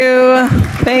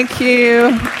Thank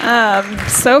you.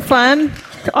 So fun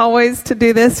always to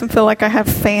do this and feel like I have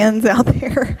fans out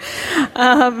there.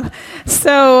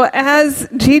 So as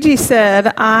Gigi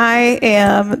said, I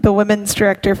am the Women's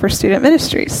Director for Student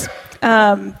Ministries.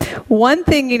 One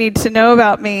thing you need to know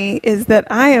about me is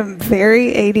that I am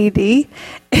very ADD.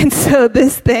 And so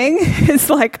this thing is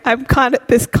like, I'm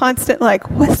this constant like,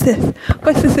 what's this?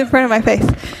 What's this in front of my face?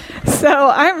 So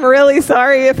I'm really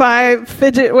sorry if I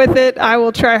fidget with it. I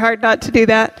will try hard not to do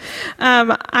that.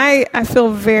 I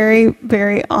feel very,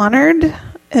 very honored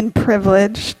and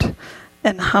privileged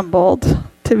and humbled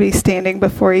to be standing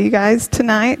before you guys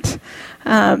tonight.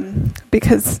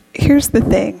 Because here's the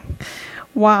thing.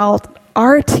 While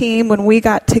our team, when we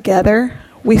got together,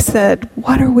 we said,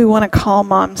 what do we want to call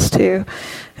moms to?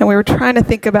 And we were trying to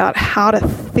think about how to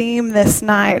theme this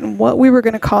night and what we were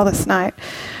going to call this night.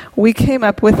 We came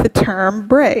up with the term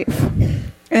brave.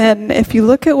 And if you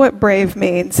look at what brave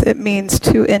means, it means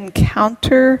to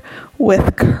encounter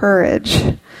with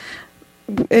courage.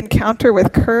 Encounter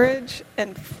with courage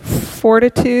and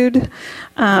fortitude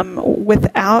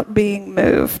without being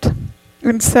moved.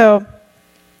 And so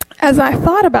as I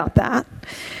thought about that,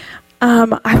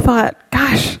 I thought,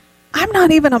 gosh, I'm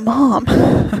not even a mom.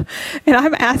 And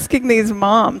I'm asking these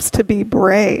moms to be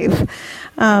brave,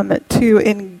 to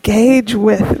engage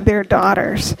with their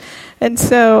daughters. And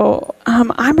so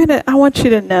I want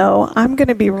you to know I'm going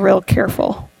to be real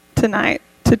careful tonight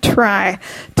to try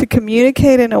to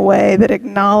communicate in a way that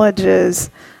acknowledges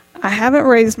I haven't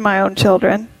raised my own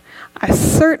children. I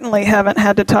certainly haven't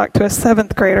had to talk to a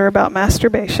 7th grader about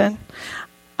masturbation.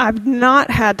 I've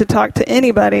not had to talk to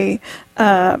anybody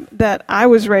that I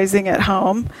was raising at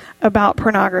home about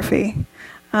pornography.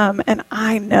 And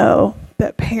I know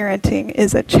that parenting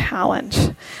is a challenge.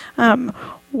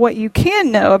 What you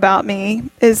can know about me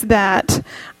is that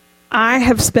I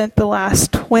have spent the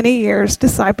last 20 years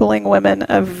discipling women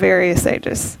of various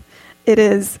ages. It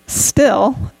is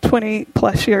still, 20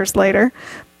 plus years later,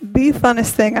 the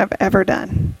funnest thing I've ever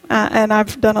done. And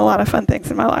I've done a lot of fun things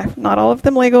in my life. Not all of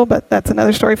them legal, but that's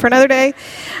another story for another day.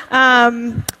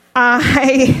 I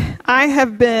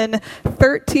have been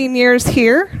 13 years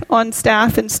here on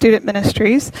staff in student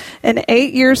ministries, and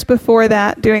 8 years before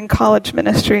that doing college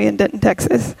ministry in Denton,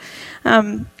 Texas.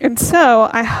 And so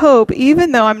I hope,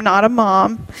 even though I'm not a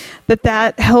mom,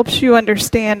 that helps you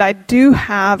understand I do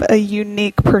have a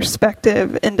unique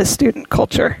perspective into student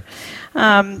culture.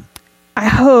 I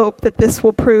hope that this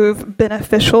will prove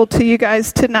beneficial to you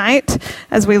guys tonight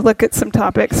as we look at some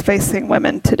topics facing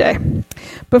women today.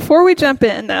 Before we jump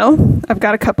in, though, I've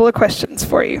got a couple of questions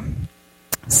for you.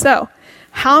 So,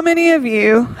 how many of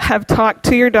you have talked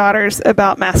to your daughters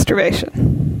about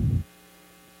masturbation?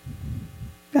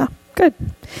 Yeah, good.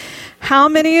 How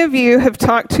many of you have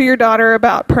talked to your daughter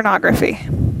about pornography?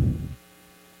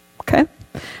 Okay.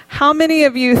 How many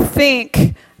of you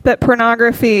think that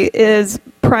pornography is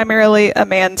primarily a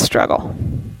man's struggle?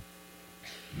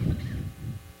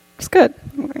 It's good.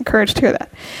 I'm encouraged to hear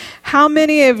that. How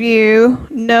many of you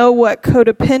know what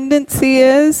codependency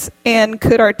is and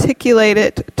could articulate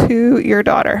it to your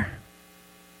daughter?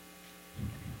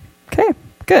 Okay,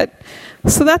 good.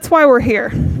 So that's why we're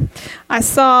here. I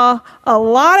saw a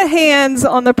lot of hands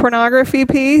on the pornography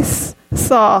piece,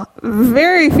 saw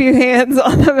very few hands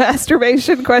on the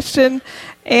masturbation question,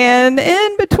 and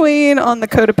in between on the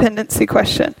codependency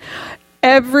question.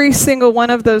 Every single one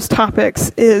of those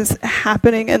topics is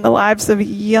happening in the lives of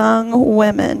young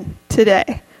women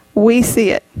today. We see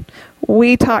it.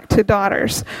 We talk to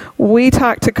daughters. We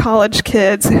talk to college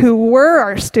kids who were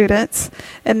our students,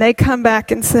 and they come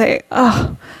back and say,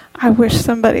 oh, I wish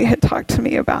somebody had talked to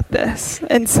me about this.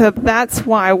 And so that's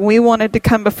why we wanted to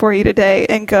come before you today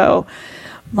and go,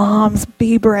 moms,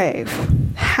 be brave.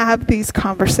 Have these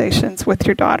conversations with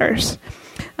your daughters.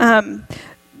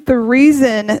 The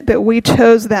reason that we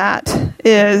chose that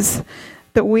is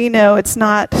that we know it's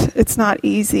not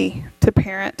easy to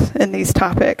parent in these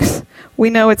topics.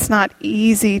 We know it's not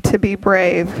easy to be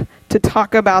brave, to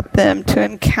talk about them, to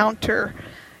encounter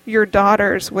your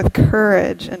daughters with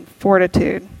courage and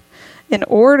fortitude in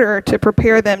order to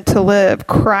prepare them to live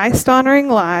Christ-honoring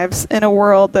lives in a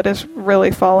world that is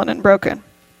really fallen and broken.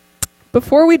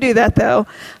 Before we do that, though,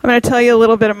 I'm going to tell you a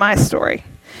little bit of my story.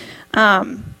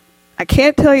 I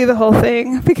can't tell you the whole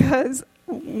thing because,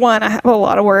 one, I have a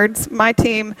lot of words. My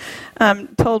team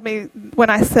told me when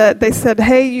they said,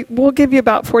 hey, we'll give you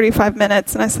about 45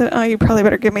 minutes. And I said, oh, you probably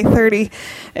better give me 30.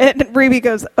 And Rebe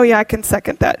goes, oh, yeah, I can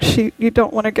second that. You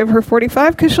don't want to give her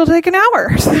 45 because she'll take an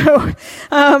hour. So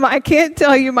I can't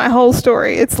tell you my whole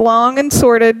story. It's long and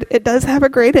sordid. It does have a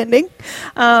great ending.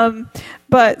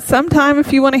 But sometime,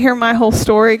 if you want to hear my whole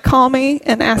story, call me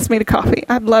and ask me to coffee.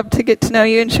 I'd love to get to know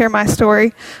you and share my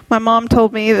story. My mom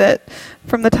told me that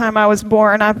from the time I was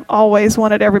born, I've always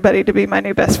wanted everybody to be my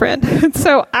new best friend. And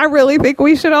so I really think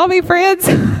we should all be friends.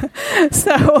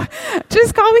 So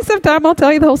just call me sometime. I'll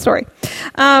tell you the whole story.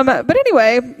 But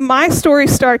anyway, my story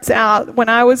starts out when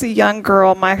I was a young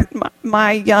girl.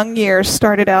 My young years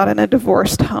started out in a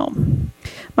divorced home.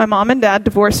 My mom and dad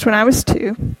divorced when I was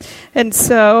 2. And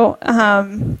so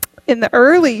in the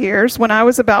early years, when I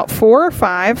was about 4 or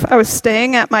 5, I was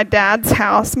staying at my dad's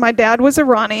house. My dad was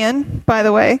Iranian, by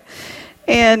the way.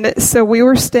 And so we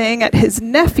were staying at his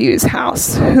nephew's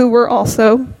house, who were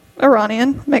also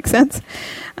Iranian. Makes sense.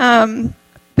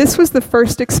 This was the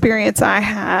first experience I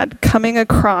had coming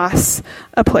across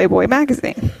a Playboy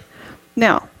magazine.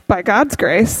 Now, by God's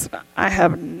grace, I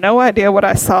have no idea what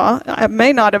I saw. I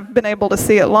may not have been able to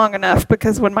see it long enough,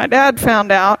 because when my dad found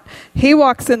out, he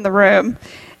walks in the room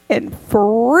and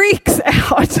freaks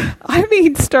out. I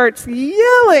mean, starts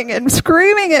yelling and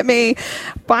screaming at me,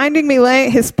 finding me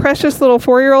laying, his precious little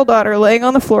 4-year-old daughter laying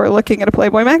on the floor looking at a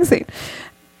Playboy magazine.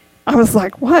 I was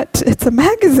like, what? It's a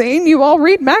magazine? You all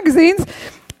read magazines?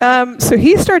 So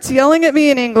he starts yelling at me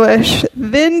in English,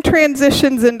 then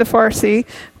transitions into Farsi,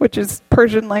 which is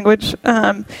Persian language,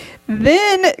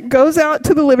 then goes out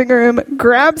to the living room,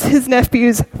 grabs his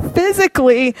nephews,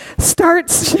 physically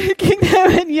starts shaking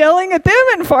them and yelling at them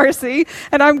in Farsi.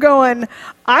 And I'm going,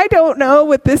 I don't know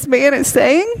what this man is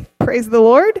saying, praise the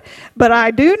Lord, but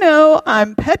I do know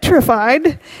I'm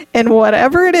petrified, and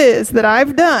whatever it is that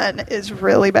I've done is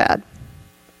really bad.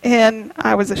 And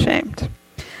I was ashamed.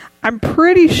 I'm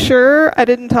pretty sure I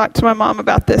didn't talk to my mom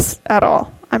about this at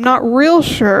all. I'm not real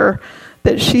sure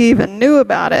that she even knew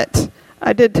about it.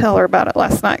 I did tell her about it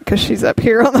last night because she's up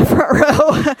here on the front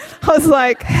row. I was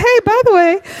like, hey, by the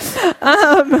way, I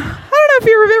don't know if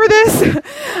you remember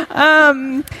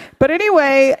this. But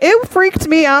anyway, it freaked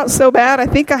me out so bad, I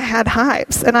think I had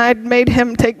hives, and I'd made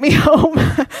him take me home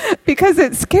because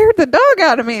it scared the dog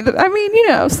out of me. I mean, you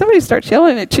know, somebody starts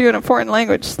yelling at you in a foreign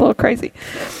language, it's a little crazy.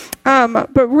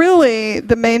 But really,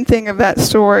 the main thing of that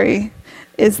story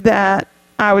is that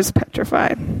I was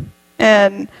petrified.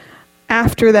 And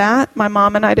after that, my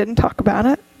mom and I didn't talk about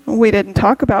it. We didn't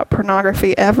talk about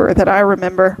pornography ever that I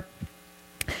remember.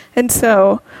 And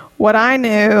so what I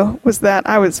knew was that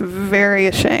I was very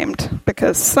ashamed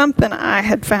because something I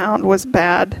had found was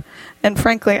bad. And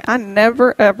frankly, I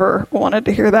never, ever wanted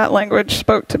to hear that language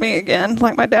spoke to me again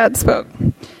like my dad spoke.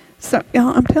 So,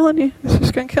 y'all, I'm telling you, it's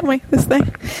just going to kill me, this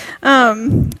thing.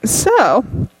 So,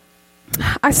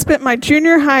 I spent my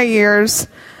junior high years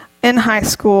in high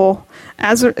school,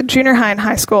 junior high and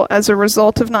high school, as a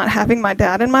result of not having my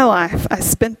dad in my life. I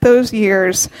spent those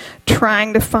years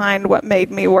trying to find what made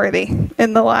me worthy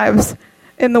in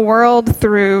the world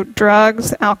through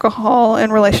drugs, alcohol,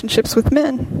 and relationships with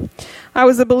men. I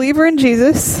was a believer in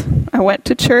Jesus. I went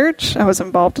to church. I was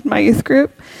involved in my youth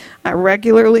group. I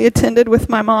regularly attended with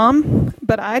my mom,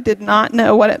 but I did not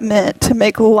know what it meant to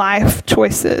make life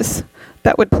choices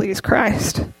that would please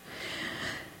Christ.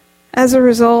 As a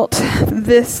result,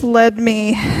 this led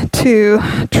me to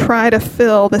try to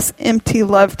fill this empty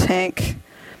love tank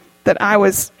that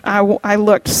I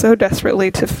looked so desperately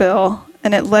to fill,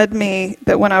 and it led me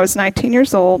that when I was 19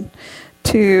 years old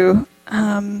to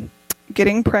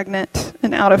getting pregnant,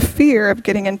 and out of fear of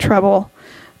getting in trouble,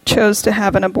 chose to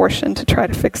have an abortion to try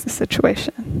to fix the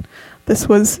situation. This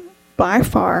was by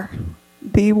far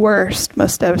the worst,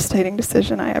 most devastating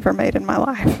decision I ever made in my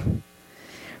life.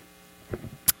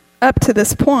 Up to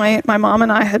this point, my mom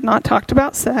and I had not talked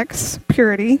about sex,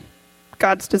 purity,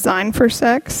 God's design for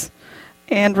sex,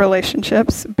 and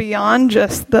relationships beyond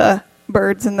just the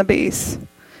birds and the bees,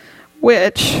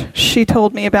 which she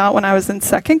told me about when I was in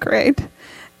 2nd grade.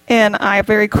 And I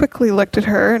very quickly looked at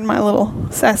her and my little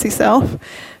sassy self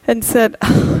and said,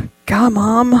 God,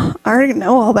 Mom, I already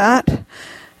know all that.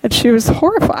 And she was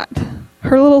horrified.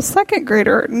 Her little 2nd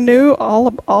grader knew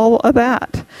all of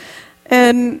that.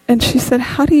 And she said,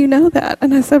 how do you know that?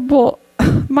 And I said, well,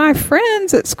 my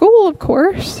friends at school, of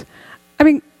course. I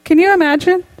mean, can you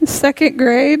imagine 2nd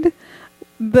grade,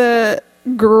 the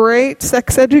great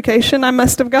sex education I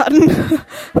must have gotten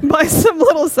by some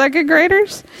little 2nd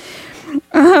graders?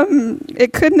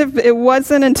 It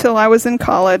wasn't until I was in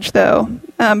college, though,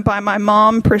 by my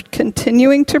mom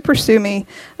continuing to pursue me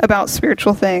about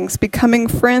spiritual things, becoming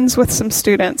friends with some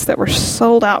students that were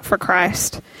sold out for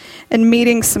Christ, and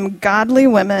meeting some godly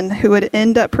women who would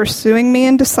end up pursuing me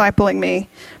and discipling me,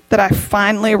 that I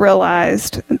finally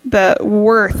realized the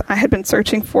worth I had been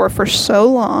searching for so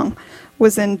long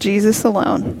was in Jesus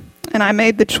alone. and I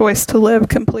made the choice to live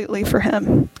completely for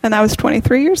him. And that was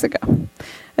 23 years ago.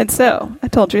 And so, I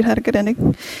told you it had a good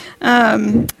ending.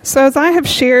 So as I have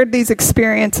shared these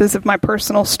experiences of my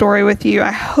personal story with you,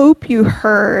 I hope you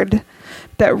heard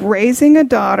that raising a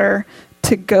daughter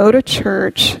to go to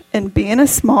church and be in a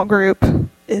small group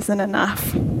isn't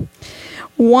enough.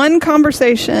 One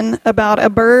conversation about a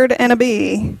bird and a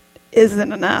bee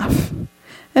isn't enough.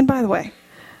 And by the way,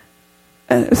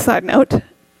 a side note,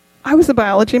 I was a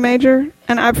biology major,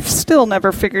 and I've still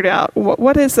never figured out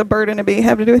what does a bird and a bee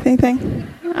have to do with anything?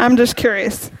 I'm just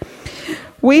curious.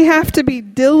 We have to be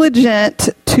diligent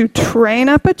to train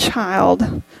up a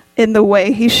child in the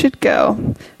way he should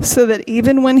go, so that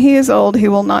even when he is old, he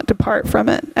will not depart from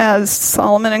it, as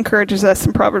Solomon encourages us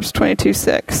in Proverbs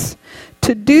 22:6.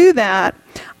 To do that,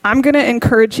 I'm going to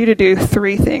encourage you to do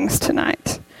 3 things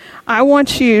tonight. I want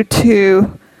to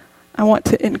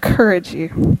encourage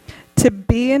you to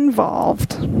be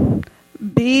involved,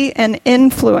 be an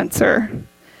influencer,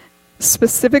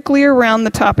 specifically around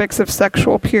the topics of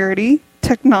sexual purity,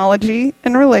 technology,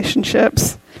 and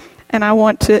relationships. And I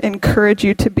want to encourage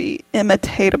you to be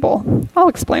imitatable. I'll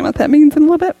explain what that means in a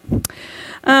little bit.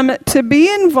 To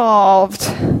be involved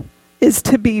is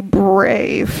to be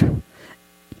brave.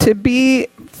 To be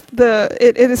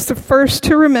it is the first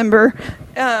to remember.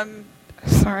 To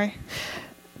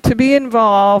be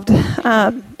involved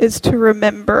is to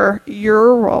remember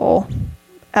your role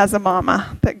as a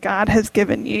mama that God has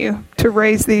given you to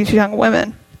raise these young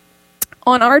women.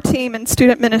 On our team in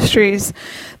student ministries,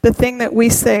 the thing that we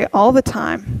say all the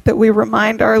time, that we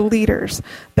remind our leaders,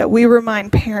 that we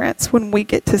remind parents when we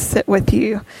get to sit with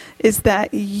you, is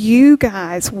that you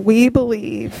guys, we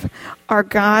believe, are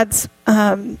God's,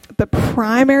 the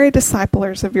primary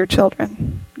disciplers of your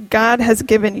children. God has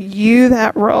given you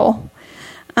that role.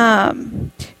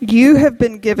 You have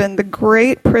been given the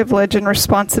great privilege and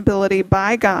responsibility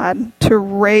by God to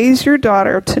raise your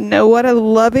daughter to know what a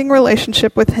loving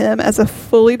relationship with Him as a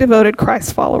fully devoted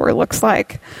Christ follower looks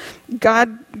like.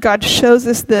 God shows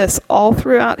us this all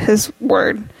throughout His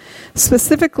Word,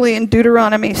 specifically in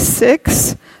Deuteronomy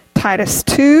 6, Titus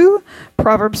 2,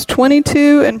 Proverbs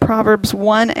 22, and Proverbs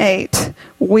 1:8.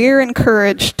 We're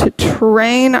encouraged to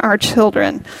train our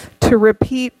children to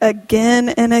repeat again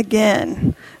and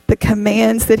again the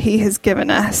commands that He has given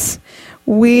us.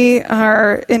 We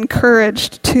are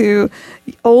encouraged to,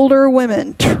 older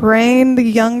women, train the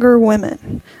younger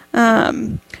women.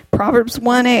 Proverbs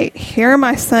 1:8, hear,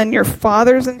 my son, your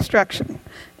father's instruction,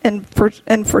 and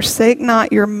forsake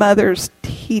not your mother's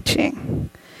teaching.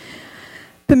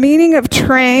 The meaning of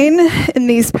train in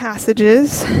these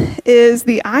passages is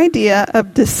the idea of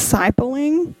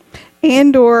discipling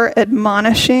and or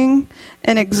admonishing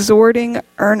and exhorting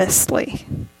earnestly.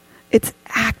 It's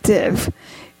active.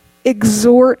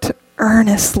 Exhort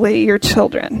earnestly your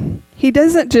children. He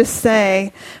doesn't just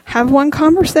say, have one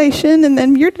conversation and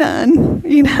then you're done,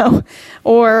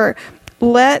 or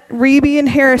let Reby and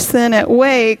Harrison at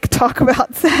Wake talk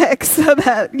about sex so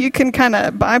that you can kind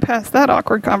of bypass that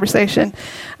awkward conversation.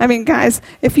 I mean, guys,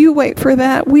 if you wait for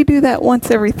that, we do that once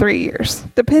every 3 years.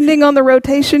 Depending on the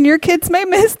rotation, your kids may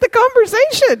miss the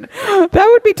conversation. That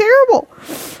would be terrible.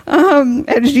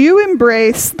 As you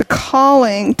embrace the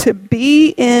calling to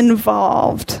be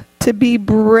involved, to be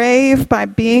brave by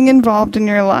being involved in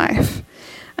your life,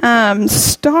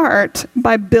 start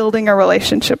by building a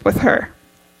relationship with her.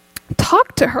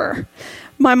 Talk to her.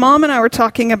 My mom and I were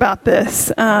talking about this,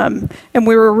 and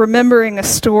we were remembering a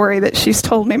story that she's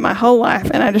told me my whole life,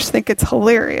 and I just think it's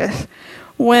hilarious.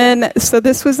 So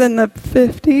this was in the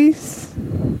 50s.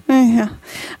 Yeah.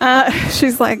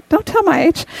 She's like, don't tell my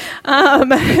age.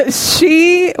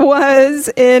 She was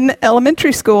in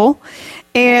elementary school,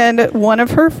 and one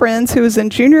of her friends who was in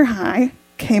junior high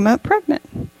came up pregnant.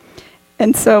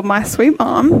 And so my sweet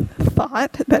mom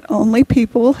thought that only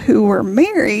people who were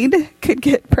married could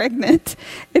get pregnant.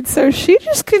 And so she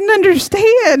just couldn't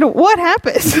understand what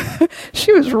happened.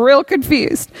 She was real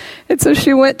confused. And so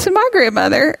she went to my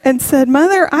grandmother and said,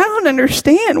 Mother, I don't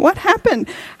understand. What happened?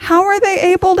 How are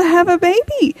they able to have a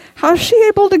baby? How is she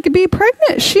able to be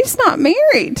pregnant? She's not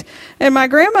married. And my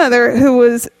grandmother, who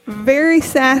was very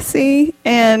sassy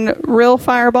and real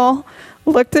fireball,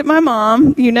 looked at my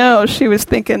mom. She was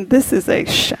thinking, this is a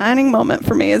shining moment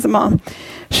for me as a mom.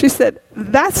 She said,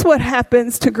 that's what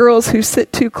happens to girls who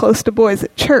sit too close to boys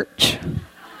at church.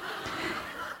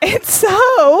 And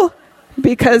so,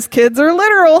 because kids are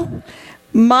literal,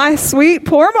 my sweet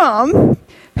poor mom,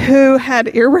 who had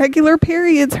irregular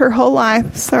periods her whole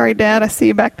life. Sorry, Dad, I see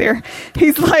you back there.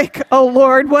 He's like, oh,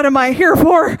 Lord, what am I here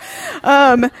for?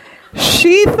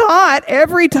 She thought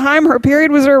every time her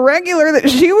period was irregular that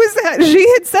she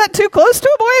had sat too close to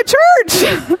a boy at church.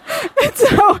 And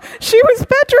so she was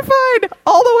petrified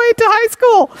all the way to high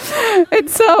school. And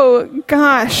so,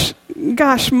 gosh,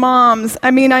 moms,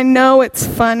 I mean, I know it's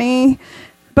funny,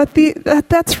 but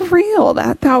that's real.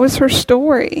 That was her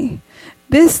story.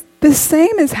 The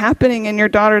same is happening in your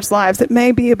daughter's lives. It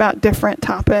may be about different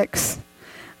topics.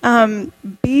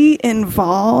 Be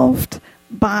involved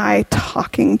by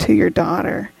talking to your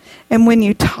daughter. And when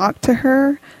you talk to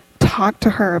her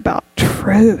about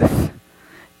truth.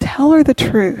 Tell her the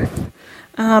truth.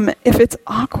 If it's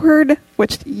awkward,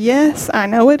 which, yes, I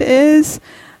know it is,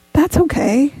 that's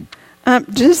okay.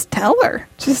 Just tell her.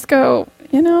 Just go,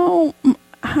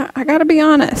 I got to be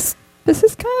honest. This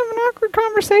is kind of an awkward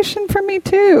conversation for me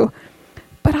too.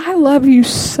 But I love you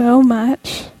so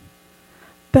much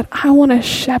that I want to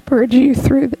shepherd you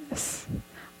through this.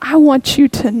 I want you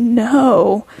to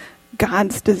know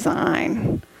God's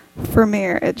design for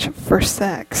marriage, for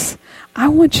sex. I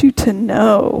want you to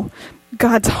know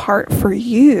God's heart for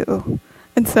you.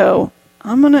 And so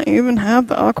I'm going to even have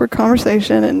the awkward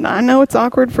conversation, and I know it's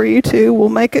awkward for you too. We'll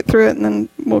make it through it, and then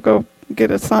we'll go get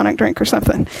a Sonic drink or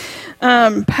something.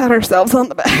 Pat ourselves on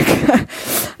the back.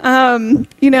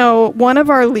 One of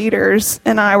our leaders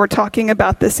and I were talking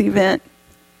about this event,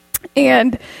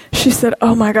 and she said,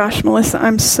 "Oh my gosh, Melissa,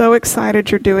 I'm so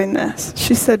excited you're doing this."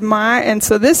 She said, and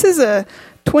so this is a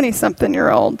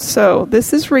 20-something-year-old, so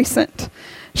this is recent.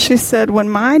 She said, when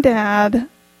my dad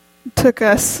took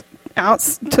us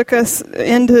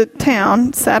into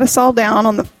town, sat us all down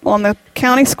on the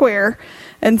county square,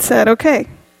 and said, "Okay,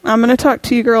 I'm going to talk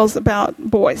to you girls about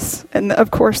boys." And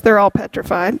of course, they're all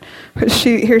petrified.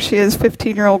 Here she is,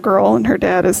 15-year-old girl, and her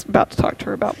dad is about to talk to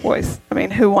her about boys. I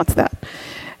mean, who wants that?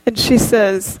 And she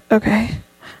says, "Okay,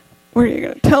 what are you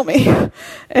going to tell me?"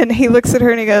 And he looks at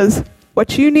her and he goes,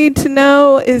 "What you need to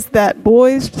know is that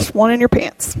boys just want in your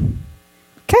pants."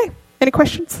 Okay, any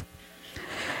questions?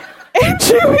 And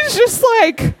she was just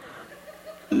like,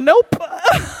 "Nope."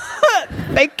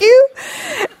 "Thank you.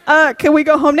 Can we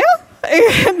go home now?"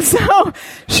 And so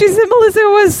she said, "Melissa,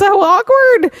 it was so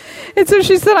awkward." And so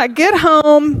she said, "I get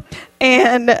home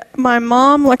and my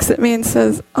mom looks at me and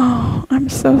says, 'Oh, I'm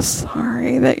so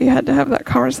sorry that you had to have that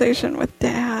conversation with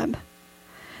Dad.'"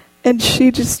 And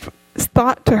she just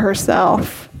thought to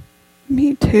herself,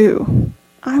 "Me too.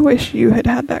 I wish you had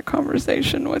had that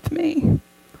conversation with me."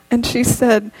 And she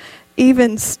said,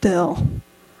 even still,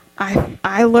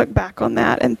 I look back on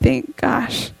that and think,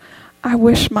 gosh, I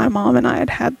wish my mom and I had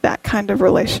had that kind of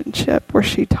relationship where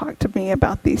she talked to me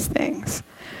about these things.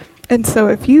 And so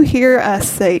if you hear us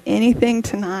say anything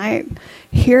tonight,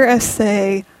 hear us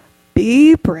say,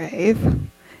 be brave,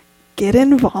 get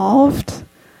involved,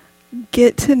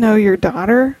 get to know your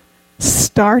daughter.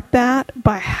 Start that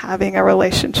by having a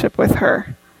relationship with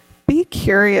her. Be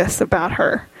curious about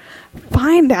her.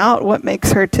 Find out what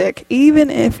makes her tick, even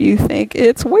if you think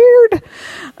it's weird.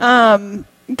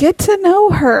 Get to know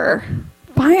her.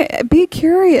 Be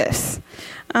curious.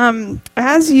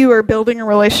 As you are building a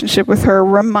relationship with her,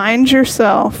 remind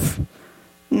yourself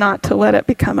not to let it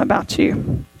become about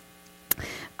you.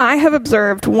 I have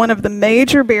observed one of the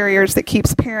major barriers that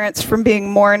keeps parents from being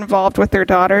more involved with their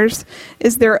daughters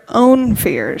is their own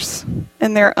fears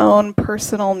and their own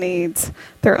personal needs,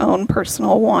 their own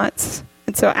personal wants.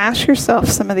 And so ask yourself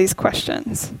some of these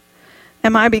questions.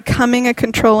 Am I becoming a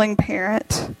controlling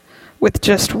parent with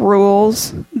just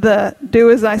rules, the do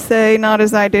as I say, not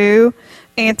as I do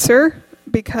answer,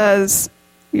 because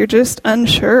you're just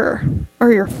unsure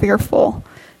or you're fearful?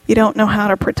 You don't know how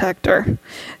to protect her.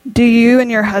 Do you and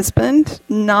your husband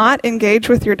not engage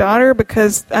with your daughter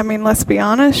because, let's be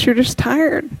honest, you're just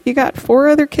tired. You got 4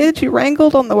 other kids you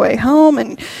wrangled on the way home,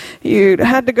 and you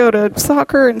had to go to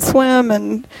soccer and swim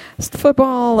and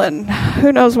football and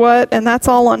who knows what, and that's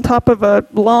all on top of a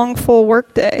long, full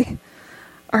work day.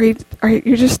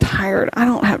 You're just tired. I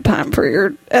don't have time for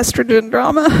your estrogen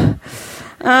drama.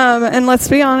 And let's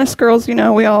be honest, girls, we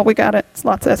got it. It's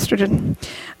lots of estrogen.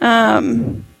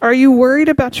 Are you worried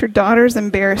about your daughters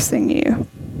embarrassing you?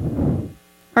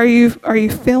 Are you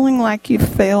feeling like you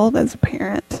failed as a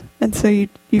parent, and so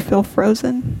you feel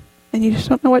frozen and you just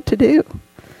don't know what to do?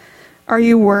 Are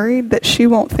you worried that she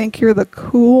won't think you're the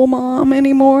cool mom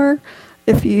anymore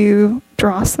if you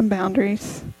draw some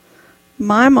boundaries?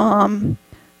 My mom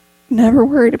never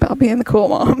worried about being the cool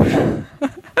mom.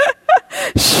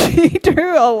 She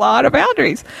drew a lot of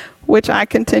boundaries, which I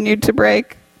continued to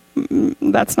break.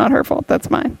 That's not her fault. That's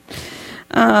mine.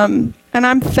 And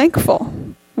I'm thankful.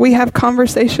 We have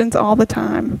conversations all the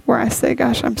time where I say,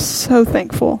 gosh, I'm so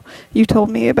thankful you told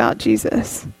me about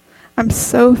Jesus. I'm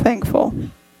so thankful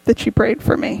that you prayed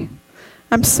for me.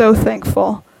 I'm so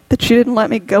thankful that you didn't let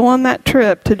me go on that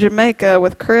trip to Jamaica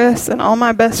with Chris and all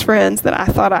my best friends that I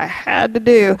thought I had to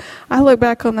do. I look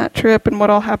back on that trip and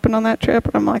what all happened on that trip,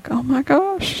 and I'm like, oh my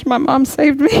gosh, my mom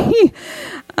saved me.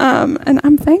 And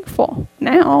I'm thankful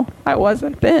now. I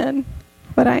wasn't then,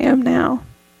 but I am now.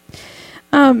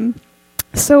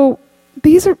 So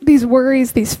these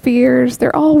worries, these fears,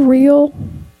 they're all real,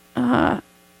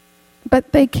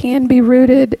 but they can be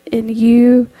rooted in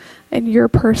you and your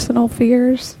personal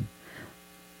fears.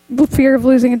 Fear of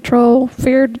losing control,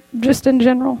 fear just in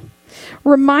general.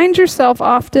 Remind yourself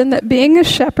often that being a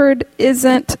shepherd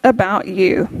isn't about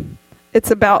you.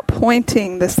 It's about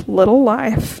pointing this little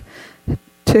life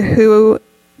to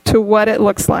what it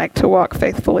looks like to walk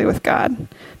faithfully with God,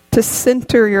 to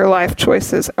center your life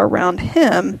choices around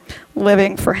Him,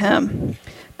 living for Him.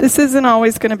 This isn't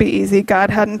always going to be easy. God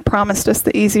hadn't promised us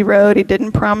the easy road. He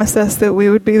didn't promise us that we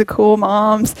would be the cool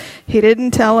moms. He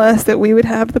didn't tell us that we would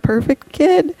have the perfect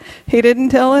kid. He didn't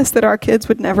tell us that our kids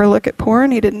would never look at porn.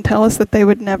 He didn't tell us that they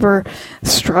would never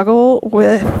struggle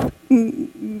with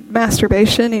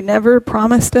masturbation. He never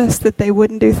promised us that they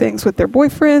wouldn't do things with their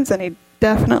boyfriends, and He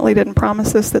definitely didn't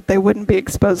promise us that they wouldn't be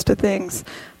exposed to things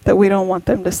that we don't want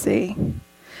them to see.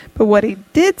 But what He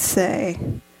did say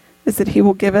is that He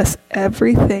will give us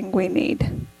everything we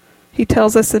need. He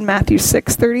tells us in Matthew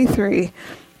 6:33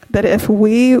 that if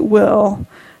we will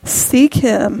seek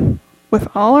Him with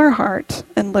all our heart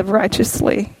and live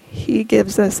righteously, He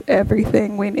gives us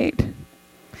everything we need.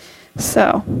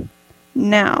 So,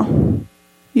 now,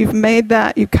 you've made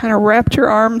that, you've kind of wrapped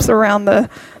your arms around the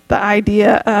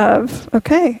idea of,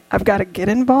 okay, I've got to get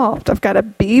involved. I've got to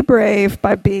be brave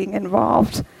by being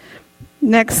involved.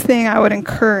 Next thing I would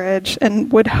encourage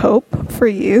and would hope for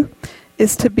you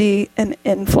is to be an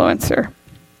influencer.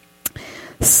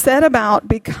 Set about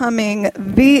becoming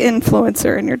the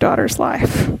influencer in your daughter's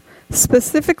life.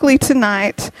 Specifically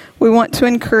tonight, we want to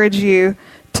encourage you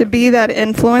to be that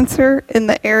influencer in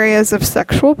the areas of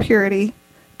sexual purity,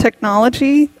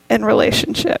 technology, and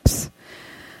relationships.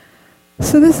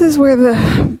 So this is where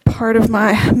the part of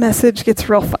my message gets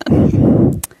real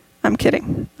fun. I'm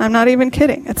kidding. I'm not even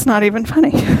kidding. It's not even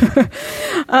funny.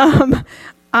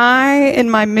 I,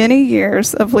 in my many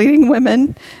years of leading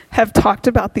women, have talked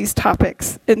about these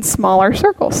topics in smaller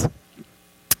circles.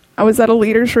 I was at a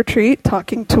leaders retreat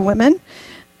talking to women,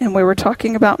 and we were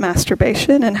talking about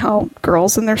masturbation and how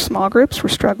girls in their small groups were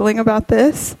struggling about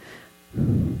this.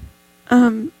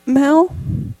 Mel,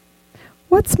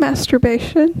 what's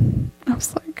masturbation? I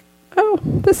was like, oh,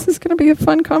 this is going to be a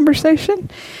fun conversation.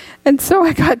 And so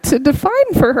I got to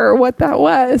define for her what that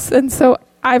was. And so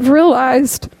I've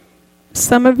realized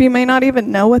some of you may not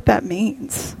even know what that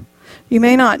means. You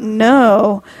may not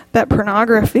know that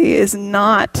pornography is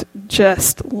not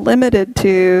just limited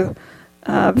to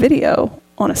video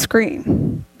on a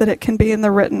screen, that it can be in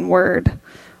the written word,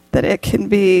 that it can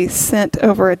be sent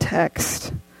over a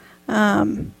text.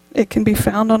 It can be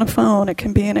found on a phone. It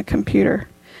can be in a computer.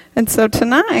 And so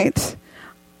tonight,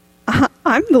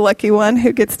 I'm the lucky one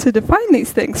who gets to define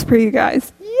these things for you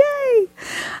guys. Yay!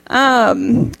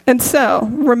 And so,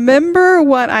 remember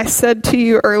what I said to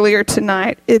you earlier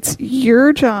tonight. It's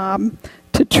your job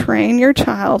to train your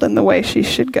child in the way she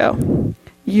should go.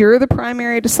 You're the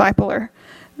primary discipler.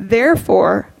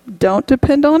 Therefore, don't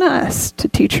depend on us to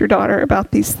teach your daughter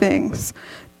about these things.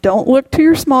 Don't look to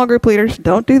your small group leaders.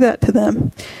 Don't do that to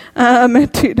them. Don't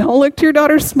look to your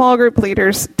daughter's small group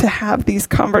leaders to have these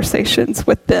conversations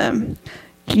with them.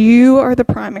 You are the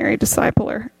primary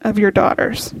discipler of your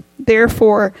daughters.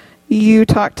 Therefore, you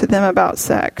talk to them about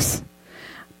sex.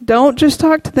 Don't just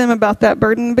talk to them about that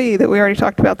burden B that we already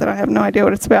talked about that I have no idea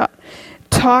what it's about.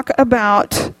 Talk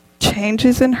about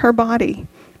changes in her body.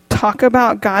 Talk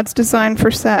about God's design for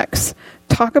sex.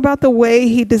 Talk about the way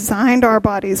He designed our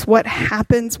bodies, what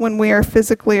happens when we are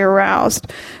physically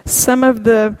aroused. Some of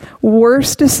the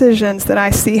worst decisions that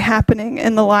I see happening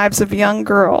in the lives of young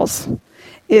girls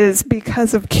is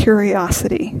because of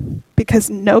curiosity, because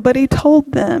nobody told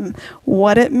them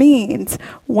what it means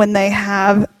when they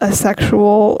have a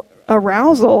sexual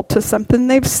arousal to something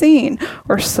they've seen,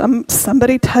 or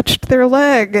somebody touched their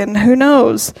leg and who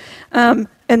knows.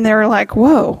 And they're like,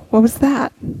 whoa, what was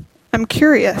that? I'm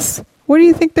curious. What do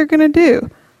you think they're going to do?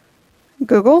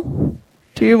 Google?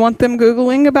 Do you want them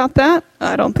Googling about that?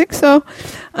 I don't think so.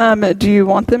 Do you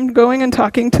want them going and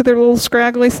talking to their little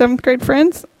scraggly 7th grade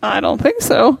friends? I don't think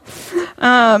so.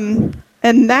 And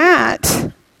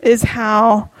that is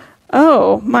how,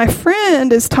 oh, my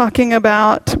friend is talking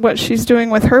about what she's doing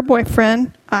with her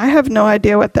boyfriend. I have no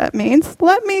idea what that means.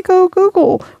 Let me go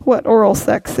Google what oral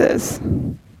sex is.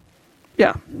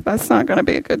 Yeah, that's not going to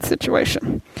be a good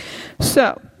situation.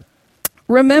 So,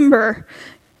 remember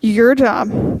your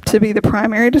job to be the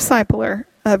primary discipler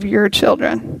of your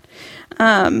children.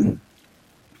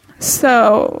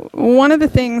 So one of the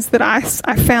things that I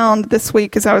found this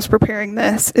week as I was preparing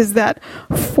this is that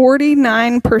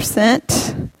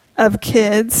 49% of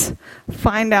kids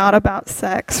find out about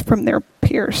sex from their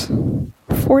peers.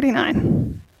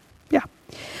 49. Yeah.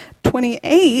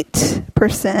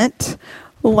 28%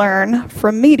 learn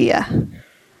from media.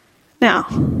 Now,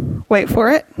 wait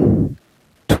for it.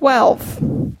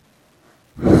 12.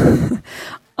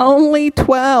 Only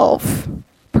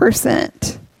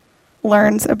 12%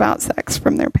 learns about sex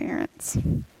from their parents.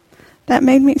 That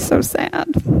made me so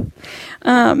sad.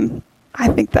 I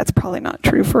think that's probably not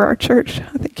true for our church.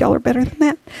 I think y'all are better than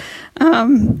that.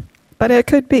 But it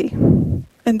could be.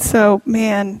 And so,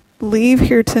 man, leave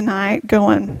here tonight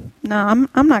going, no,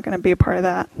 I'm not going to be a part of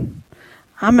that.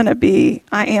 I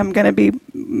am going to be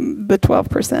the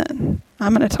 12%.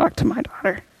 I'm going to talk to my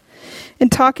daughter.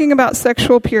 In talking about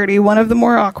sexual purity, one of the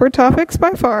more awkward topics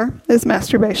by far is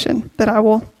masturbation, that I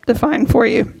will define for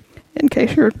you, in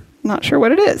case you're not sure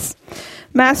what it is.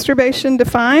 Masturbation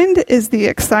defined is the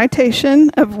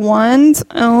excitation of one's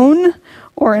own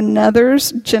or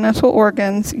another's genital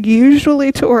organs,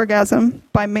 usually to orgasm,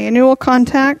 by manual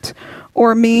contact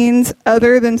or means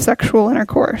other than sexual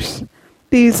intercourse.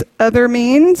 These other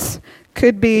means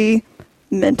could be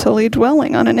mentally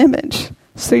dwelling on an image.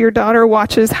 So your daughter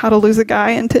watches How to Lose a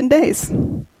Guy in 10 Days,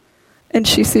 and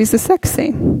she sees a sex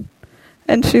scene,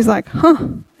 and she's like, huh,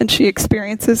 and she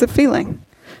experiences a feeling.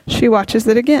 She watches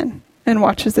it again, and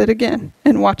watches it again,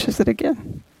 and watches it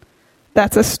again.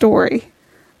 That's a story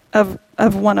of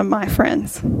one of my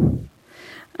friends.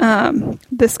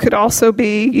 This could also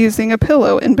be using a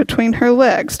pillow in between her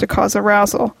legs to cause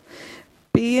arousal.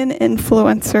 Be an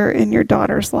influencer in your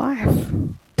daughter's life.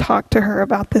 Talk to her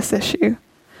about this issue.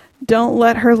 Don't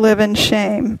let her live in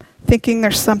shame, thinking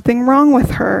there's something wrong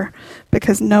with her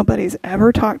because nobody's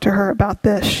ever talked to her about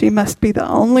this. She must be the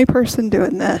only person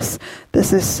doing this.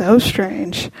 This is so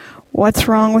strange. What's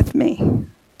wrong with me?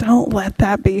 Don't let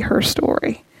that be her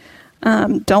story.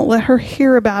 Don't let her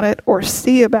hear about it or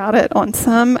see about it on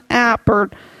some app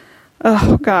or,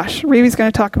 oh gosh, Reevy's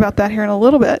going to talk about that here in a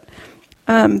little bit.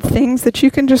 Things that you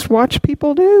can just watch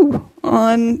people do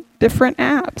on different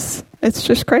apps. It's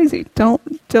just crazy. Don't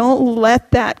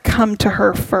let that come to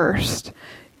her first.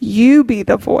 You be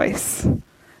the voice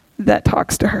that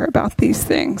talks to her about these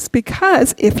things.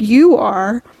 Because if you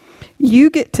are, you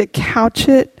get to couch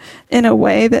it in a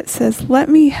way that says, let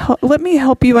me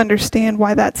help you understand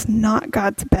why that's not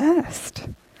God's best.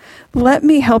 Let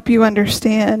me help you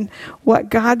understand what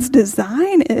God's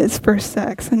design is for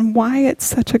sex and why it's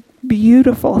such a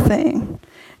beautiful thing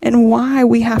and why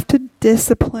we have to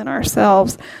discipline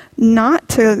ourselves not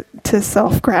to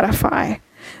self-gratify,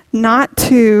 not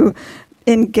to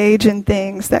engage in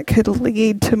things that could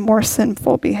lead to more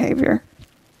sinful behavior.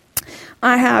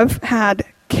 I have had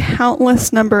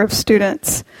countless number of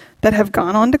students that have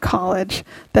gone on to college,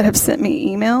 that have sent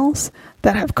me emails,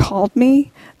 that have called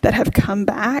me, that have come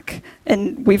back,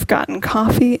 and we've gotten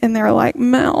coffee, and they're like,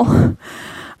 Mel,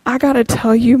 I gotta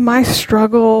tell you, my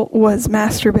struggle was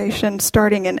masturbation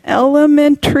starting in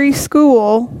elementary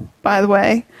school, by the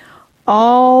way,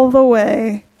 all the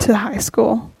way to high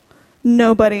school.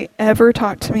 Nobody ever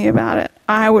talked to me about it.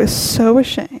 I was so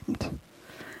ashamed.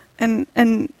 And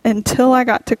until I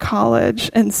got to college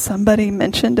and somebody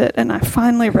mentioned it, and I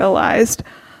finally realized,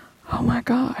 oh my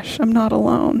gosh, I'm not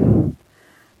alone.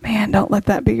 Man, don't let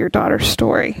that be your daughter's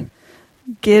story.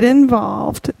 Get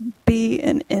involved. Be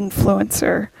an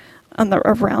influencer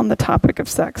around the topic of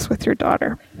sex with your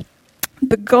daughter.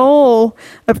 The goal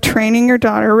of training your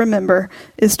daughter, remember,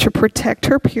 is to protect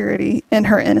her purity and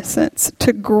her innocence,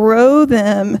 to grow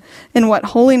them in what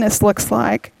holiness looks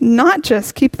like, not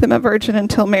just keep them a virgin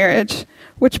until marriage,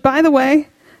 which, by the way,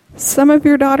 some of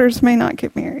your daughters may not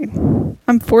get married.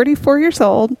 I'm 44 years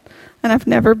old, and I've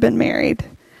never been married.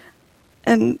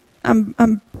 And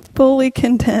I'm fully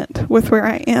content with where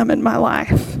I am in my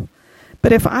life.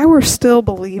 But if I were still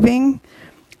believing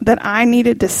that I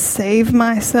needed to save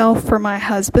myself for my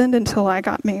husband until I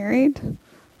got married,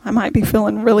 I might be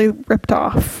feeling really ripped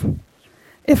off.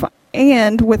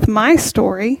 And with my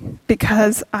story,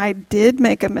 because I did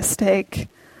make a mistake,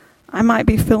 I might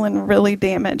be feeling really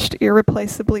damaged,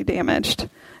 irreplaceably damaged,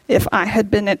 if I had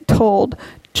been told,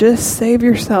 just save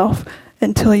yourself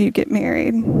until you get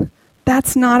married.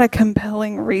 That's not a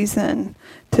compelling reason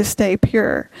to stay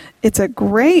pure. It's a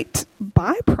great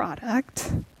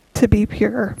byproduct to be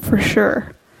pure, for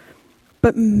sure.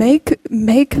 But make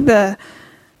the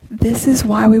This is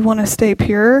why we want to stay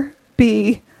pure.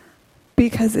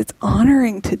 Because it's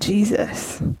honoring to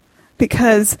Jesus.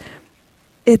 Because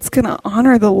it's going to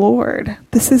honor the Lord.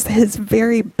 This is his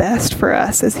very best for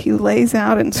us as he lays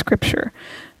out in Scripture.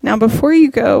 Now, before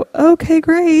you go, okay,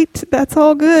 great, that's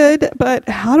all good, but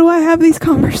how do I have these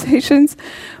conversations?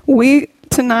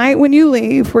 Tonight, when you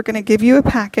leave, we're going to give you a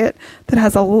packet that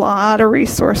has a lot of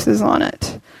resources on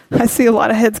it. I see a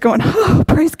lot of heads going, oh,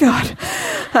 praise God.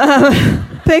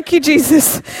 Thank you,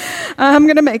 Jesus. I'm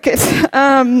going to make it.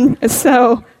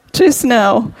 So just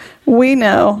know, we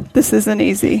know this isn't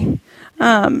easy.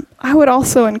 I would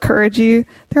also encourage you,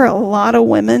 there are a lot of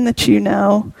women that you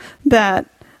know that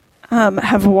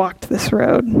have walked this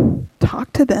road.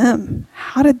 Talk to them.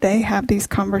 How did they have these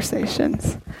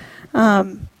conversations?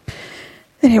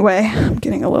 Anyway, I'm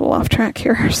getting a little off track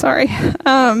here. Sorry.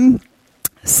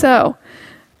 So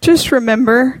just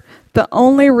remember, the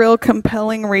only real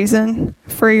compelling reason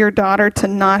for your daughter to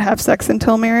not have sex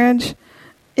until marriage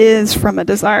is from a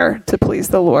desire to please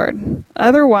the Lord.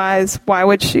 Otherwise, why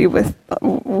would she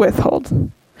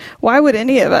withhold? Why would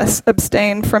any of us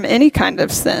abstain from any kind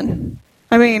of sin?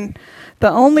 I mean, the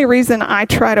only reason I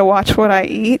try to watch what I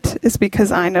eat is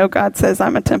because I know God says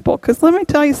I'm a temple. Because let me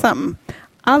tell you something.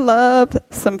 I love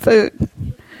some food.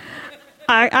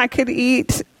 I could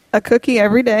eat a cookie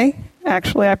every day.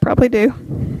 Actually, I probably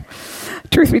do.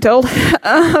 Truth be told.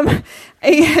 The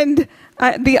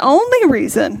only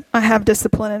reason I have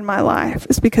discipline in my life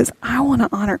is because I want to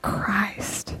honor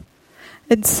Christ.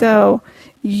 And so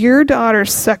your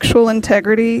daughter's sexual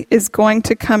integrity is going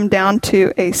to come down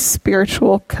to a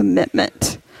spiritual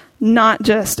commitment, not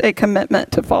just a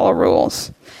commitment to follow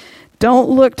rules. Don't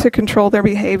look to control their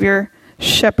behavior.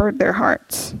 Shepherd their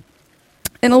hearts.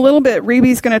 In a little bit,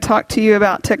 Reeby's going to talk to you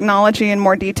about technology in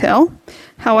more detail.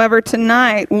 However,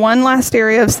 tonight, one last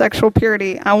area of sexual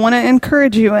purity I want to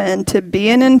encourage you in to be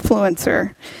an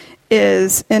influencer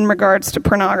is in regards to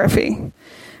pornography.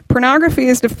 Pornography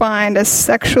is defined as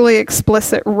sexually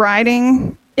explicit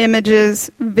writing, images,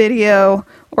 video,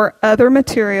 or other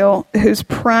material whose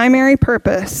primary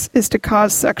purpose is to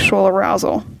cause sexual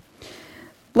arousal.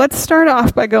 Let's start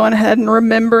off by going ahead and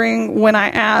remembering when I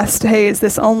asked, hey, is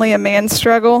this only a man's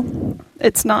struggle?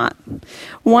 It's not.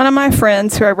 One of my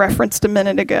friends who I referenced a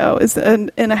minute ago is in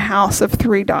a house of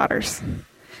 3 daughters.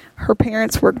 Her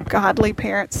parents were godly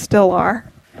parents, still are.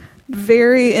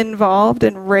 Very involved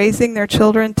in raising their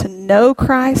children to know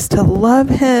Christ, to love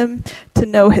him, to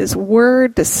know his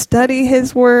word, to study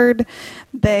his word.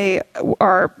 They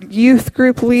are youth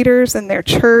group leaders in their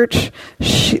church.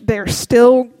 They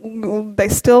still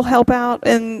help out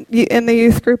in the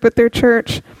youth group at their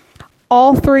church.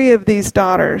 All 3 of these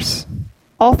daughters,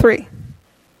 all 3,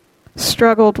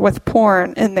 struggled with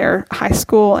porn in their high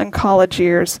school and college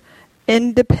years,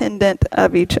 independent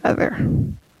of each other.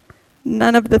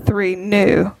 None of the 3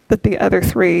 knew that the other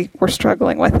 3 were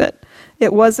struggling with it.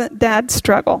 It wasn't dad's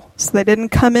struggle, so they didn't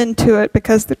come into it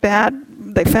because they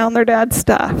found their dad's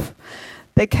stuff.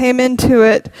 They came into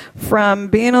it from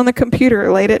being on the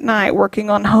computer late at night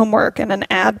working on homework, and an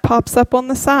ad pops up on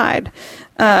the side.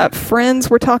 Friends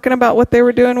were talking about what they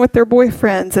were doing with their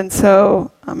boyfriends, and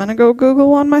so I'm going to go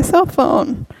Google on my cell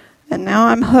phone, and now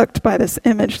I'm hooked by this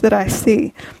image that I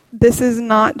see. This is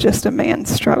not just a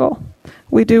man's struggle.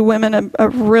 We do women a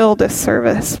real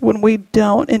disservice when we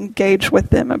don't engage with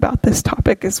them about this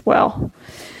topic as well.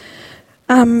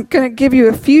 I'm going to give you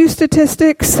a few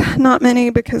statistics, not many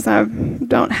because I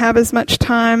don't have as much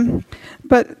time,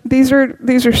 but these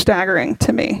are staggering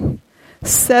to me.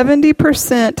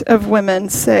 70% of women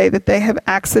say that they have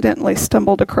accidentally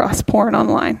stumbled across porn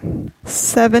online.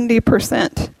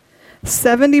 70%.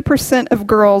 70% of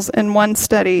girls in one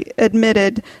study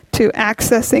admitted to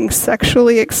accessing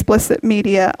sexually explicit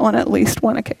media on at least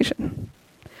one occasion.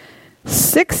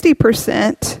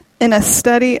 60% in a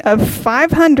study of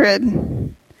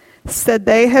 500 said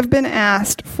they have been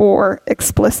asked for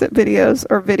explicit videos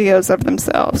or videos of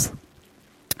themselves.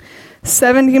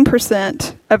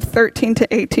 17% of 13 to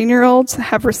 18-year-olds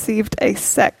have received a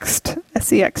sext,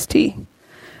 S-E-X-T.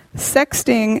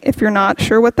 Sexting, if you're not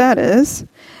sure what that is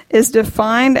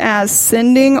defined as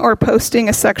sending or posting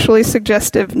a sexually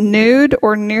suggestive nude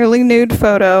or nearly nude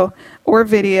photo or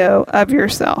video of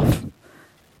yourself. In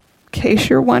case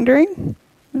you're wondering,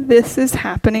 this is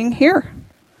happening here.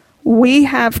 We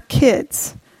have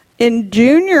kids in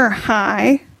junior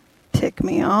high, tick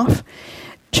me off,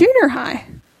 junior high,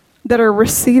 that are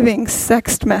receiving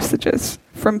sext messages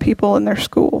from people in their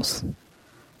schools.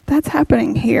 That's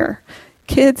happening here.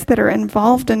 Kids that are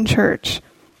involved in church,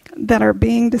 that are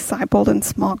being discipled in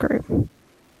small group.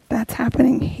 That's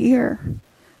happening here.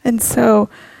 And so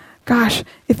Gosh,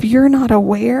 if you're not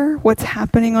aware what's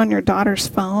happening on your daughter's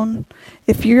phone,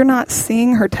 if you're not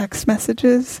seeing her text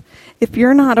messages, if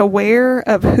you're not aware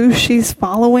of who she's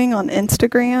following on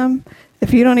Instagram,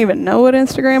 if you don't even know what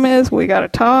Instagram is, we got to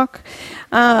talk.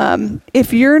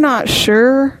 If you're not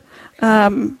sure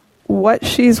what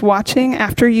she's watching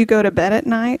after you go to bed at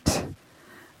night,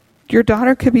 your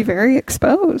daughter could be very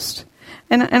exposed.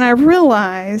 And I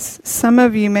realize some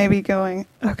of you may be going,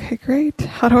 okay, great.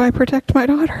 How do I protect my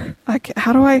daughter? I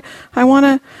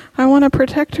want to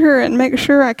protect her and make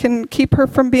sure I can keep her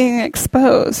from being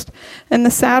exposed. And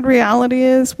the sad reality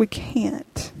is we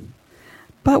can't.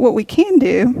 But what we can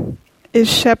do is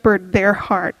shepherd their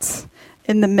hearts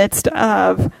in the midst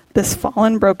of this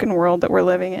fallen, broken world that we're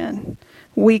living in.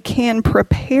 We can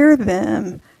prepare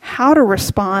them how to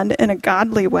respond in a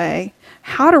godly way,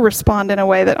 how to respond in a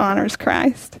way that honors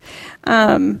Christ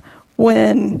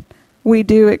when we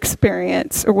do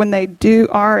experience, or when they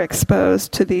are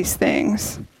exposed to these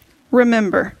things.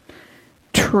 Remember,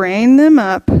 train them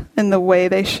up in the way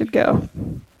they should go.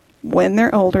 When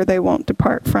they're older, they won't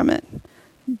depart from it.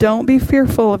 Don't be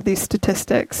fearful of these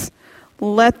statistics.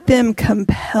 Let them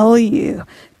compel you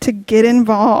to get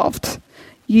involved.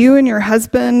 You and your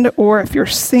husband, or if you're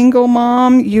single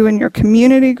mom, you and your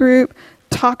community group,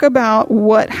 talk about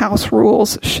what house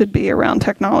rules should be around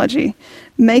technology.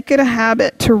 Make it a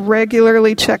habit to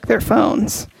regularly check their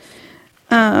phones.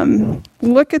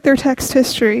 Look at their text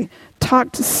history.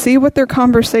 Talk to see what their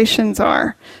conversations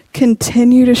are.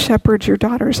 Continue to shepherd your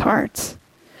daughter's hearts.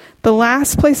 The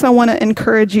last place I want to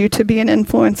encourage you to be an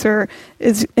influencer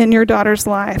is in your daughter's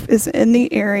life, is in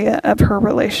the area of her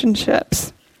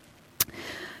relationships.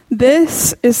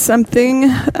 This is something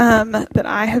that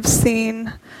I have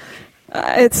seen.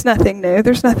 It's nothing new.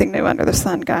 There's nothing new under the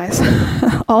sun, guys.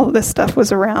 All of this stuff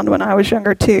was around when I was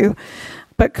younger too.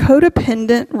 But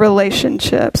codependent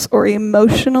relationships, or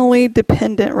emotionally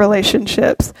dependent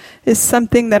relationships, is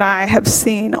something that I have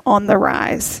seen on the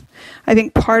rise. I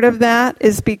think part of that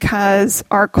is because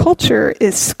our culture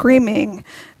is screaming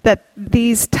that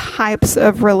these types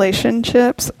of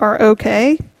relationships are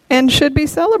okay and should be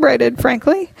celebrated,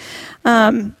 frankly.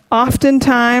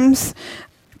 Oftentimes,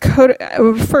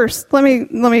 first, let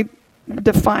me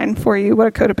define for you what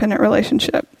a codependent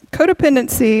relationship.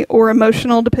 Codependency, or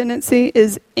emotional dependency,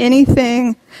 is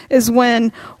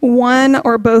when one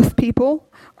or both people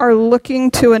are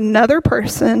looking to another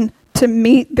person to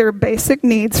meet their basic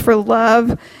needs for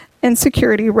love and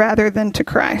security rather than to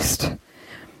Christ.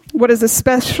 What is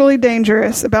especially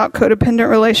dangerous about codependent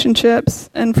relationships,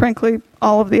 and frankly,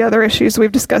 all of the other issues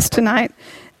we've discussed tonight,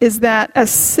 is that a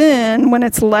sin, when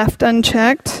it's left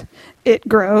unchecked, it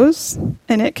grows,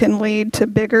 and it can lead to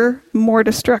bigger, more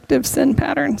destructive sin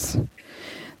patterns.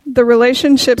 The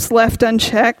relationships left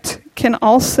unchecked can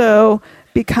also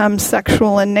become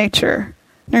sexual in nature.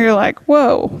 Now you're like,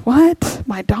 whoa, what?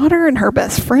 My daughter and her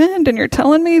best friend, and you're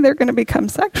telling me they're going to become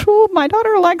sexual? My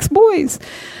daughter likes boys.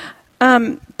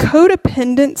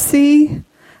 Codependency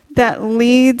that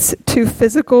leads to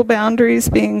physical boundaries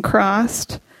being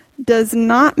crossed does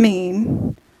not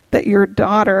mean that your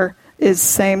daughter is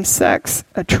same-sex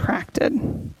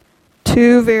attracted.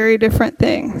 Two very different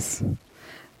things.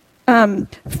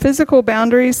 Physical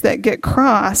boundaries that get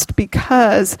crossed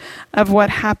because of what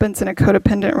happens in a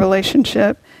codependent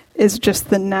relationship is just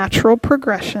the natural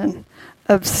progression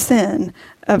of sin,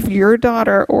 of your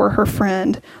daughter or her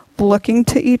friend looking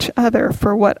to each other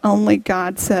for what only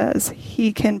God says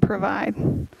He can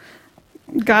provide.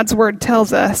 God's word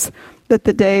tells us that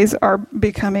the days are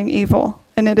becoming evil,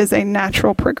 and it is a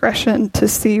natural progression to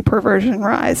see perversion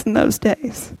rise in those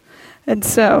days. And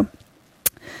so,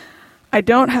 I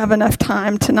don't have enough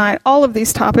time tonight. All of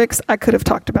these topics I could have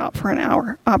talked about for an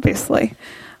hour, obviously.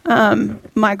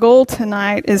 My goal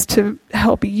tonight is to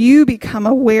help you become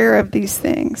aware of these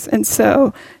things. And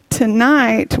so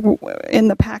tonight, in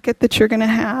the packet that you're going to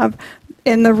have,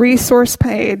 in the resource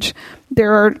page,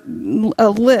 there are a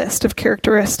list of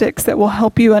characteristics that will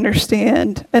help you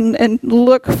understand and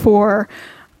look for,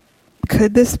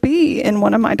 could this be in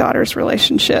one of my daughter's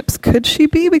relationships? Could she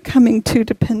be becoming too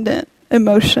dependent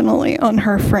emotionally on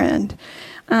her friend?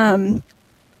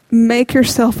 Make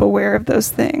yourself aware of those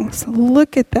things.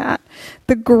 Look at that.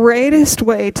 The greatest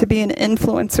way to be an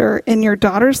influencer in your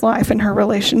daughter's life and her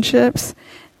relationships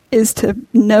is to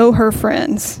know her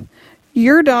friends.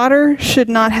 Your daughter should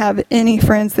not have any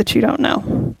friends that you don't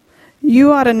know.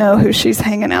 You ought to know who she's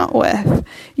hanging out with.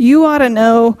 You ought to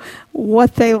know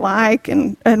what they like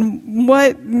and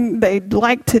what they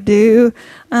like to do.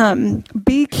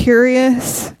 Be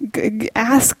curious.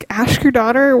 Ask your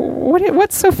daughter,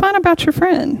 what's so fun about your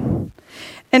friend?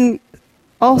 And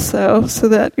also, so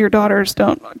that your daughters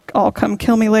don't all come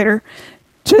kill me later,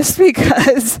 just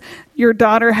because your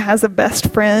daughter has a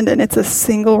best friend and it's a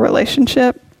single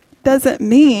relationship doesn't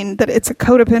mean that it's a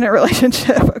codependent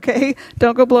relationship, okay?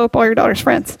 Don't go blow up all your daughter's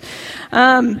friends.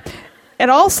 It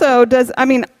also does,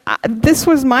 this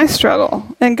was my struggle.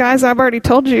 And guys, I've already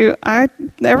told you,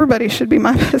 everybody should be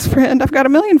my best friend. I've got a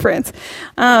million friends.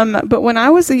 But when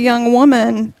I was a young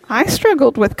woman, I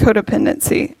struggled with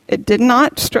codependency. It did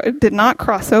not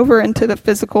cross over into the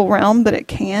physical realm that it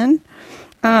can.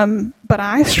 But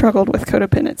I struggled with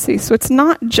codependency. So it's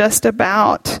not just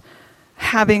about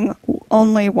having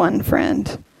only one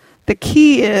friend. The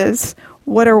key is,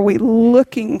 what are we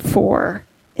looking for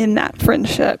in that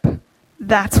friendship?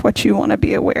 That's what you want to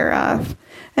be aware of.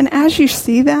 And as you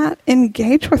see that,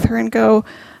 engage with her and go,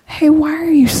 hey, why are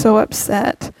you so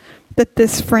upset that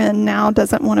this friend now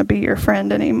doesn't want to be your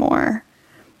friend anymore?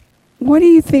 What do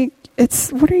you think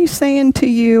what are you saying to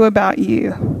you about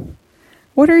you?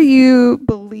 What are you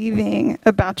believing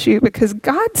about you? Because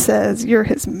God says you're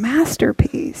his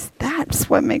masterpiece. That's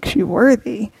what makes you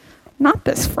worthy. Not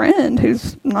this friend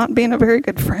who's not being a very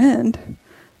good friend.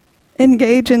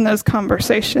 Engage in those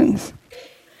conversations.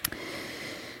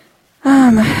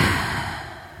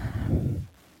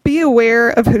 Be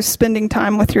aware of who's spending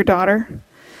time with your daughter.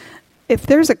 If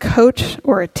there's a coach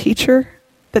or a teacher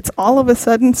that's all of a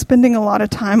sudden spending a lot of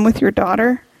time with your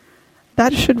daughter,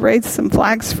 that should raise some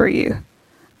flags for you.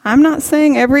 I'm not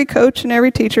saying every coach and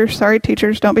every teacher, sorry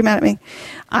teachers, don't be mad at me.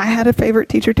 I had a favorite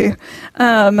teacher too.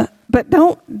 But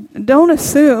don't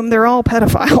assume they're all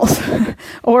pedophiles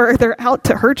or they're out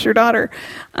to hurt your daughter.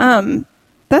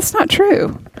 That's not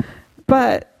true.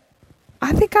 But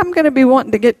I think I'm going to be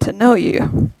wanting to get to know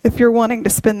you if you're wanting to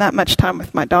spend that much time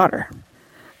with my daughter,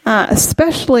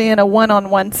 especially in a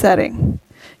one-on-one setting.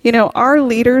 You know, our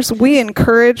leaders, we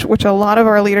encourage, which a lot of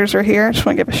our leaders are here. I just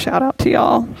want to give a shout out to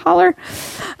y'all. Holler.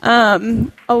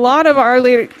 A lot of our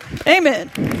leaders,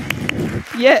 amen.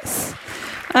 Yes.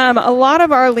 A lot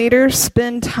of our leaders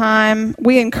spend time,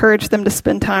 we encourage them to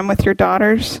spend time with your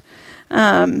daughters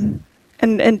and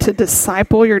to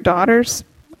disciple your daughters.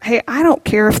 Hey, I don't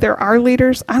care if they're our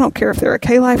leaders. I don't care if they're a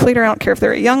K-Life leader. I don't care if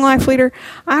they're a Young Life leader.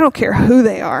 I don't care who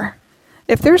they are.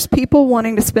 If there's people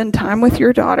wanting to spend time with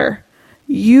your daughter,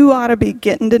 you ought to be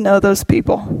getting to know those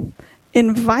people.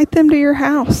 Invite them to your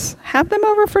house. Have them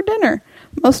over for dinner.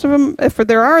 Most of them, if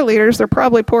they're our leaders, they're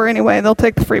probably poor anyway. They'll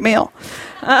take the free meal.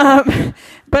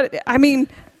 But,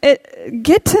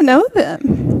 get to know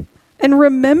them. And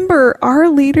remember, our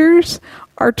leaders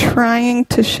are trying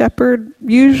to shepherd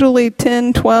usually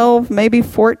 10, 12, maybe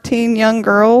 14 young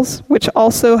girls, which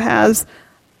also has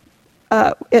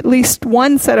at least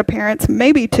one set of parents,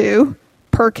 maybe two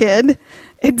per kid.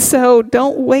 And so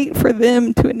don't wait for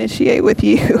them to initiate with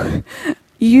you.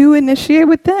 You initiate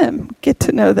with them. Get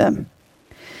to know them.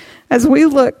 As we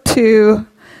look to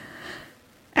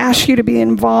ask you to be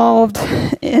involved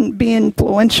and be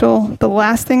influential, the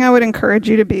last thing I would encourage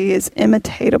you to be is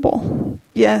imitatable.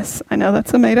 Yes, I know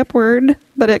that's a made-up word,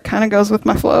 but it kind of goes with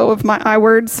my flow of my I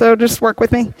words, so just work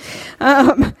with me.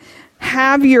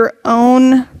 Have your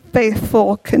own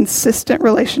faithful, consistent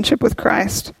relationship with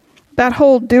Christ. That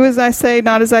whole do as I say,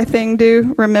 not as I think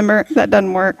do, remember, that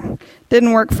doesn't work.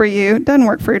 Didn't work for you. Doesn't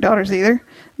work for your daughters either.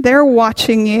 They're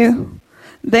watching you.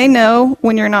 They know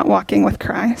when you're not walking with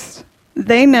Christ.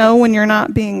 They know when you're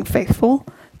not being faithful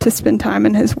to spend time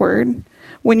in his word.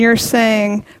 When you're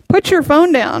saying, put your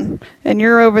phone down, and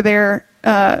you're over there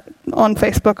on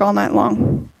Facebook all night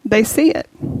long. They see it.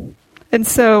 And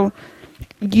so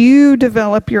you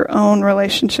develop your own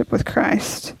relationship with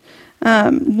Christ.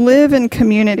 Live in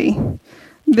community.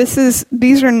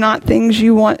 These are not things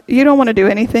you want. You don't want to do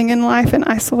anything in life in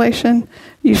isolation.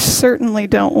 You certainly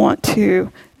don't want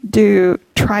to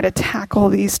try to tackle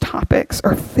these topics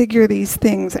or figure these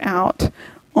things out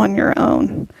on your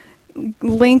own.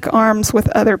 Link arms with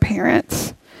other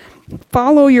parents.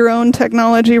 Follow your own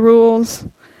technology rules.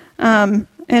 And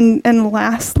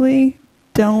lastly,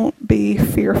 don't be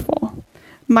fearful.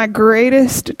 My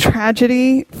greatest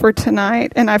tragedy for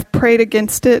tonight, and I've prayed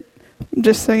against it,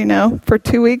 just so you know, for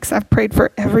 2 weeks, I've prayed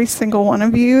for every single one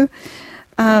of you.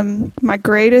 My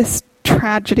greatest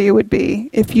tragedy would be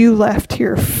if you left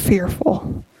here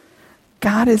fearful.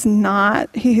 God is not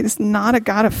a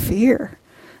God of fear.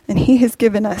 And he has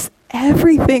given us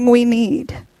everything we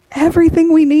need.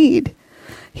 Everything we need.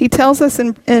 He tells us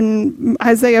in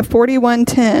Isaiah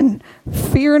 41:10,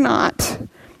 fear not,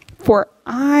 for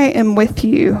I am with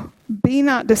you. Be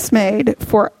not dismayed,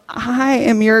 for I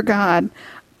am your God.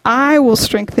 I will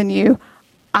strengthen you.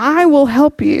 I will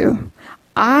help you.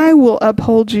 I will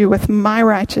uphold you with my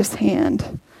righteous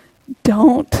hand.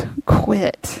 don't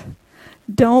quit.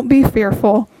 Don't be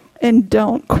fearful and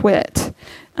don't quit.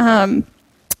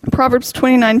 Proverbs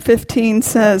 29:15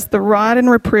 says, "The rod and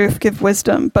reproof give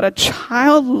wisdom, but a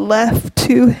child left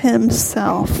to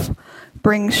himself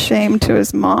brings shame to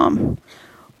his mom."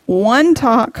 One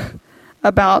talk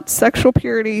about sexual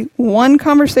purity, one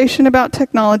conversation about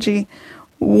technology,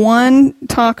 one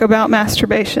talk about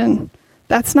masturbation.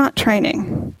 That's not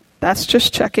training. That's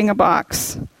just checking a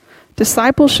box.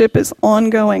 Discipleship is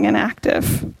ongoing and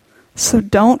active. So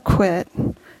don't quit.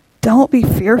 Don't be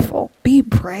fearful. Be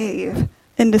brave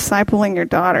in discipling your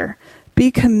daughter.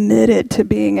 Be committed to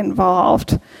being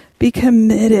involved. Be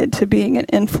committed to being an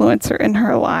influencer in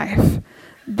her life.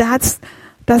 That's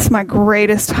my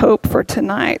greatest hope for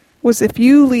tonight, was if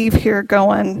you leave here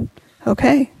going,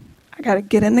 okay, I got to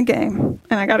get in the game,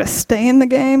 and I got to stay in the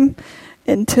game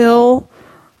until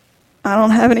I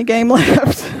don't have any game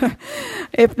left.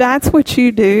 If that's what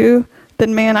you do,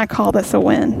 then man, I call this a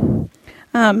win.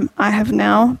 I have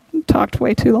now talked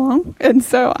way too long, and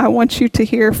so I want you to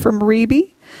hear from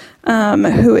Rebe,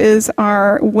 who is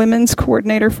our women's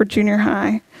coordinator for junior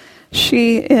high.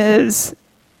 She is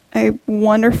a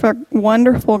wonderful,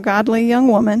 wonderful, godly young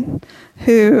woman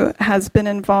who has been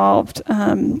involved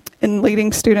in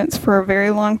leading students for a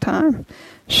very long time.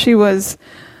 She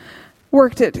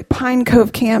worked at Pine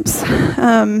Cove camps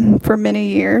for many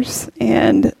years,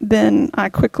 and then I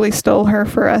quickly stole her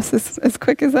for us as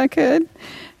quick as I could.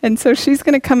 And so she's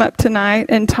going to come up tonight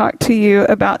and talk to you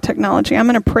about technology. I'm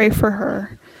going to pray for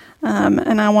her,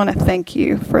 and I want to thank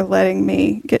you for letting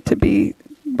me get to be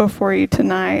before you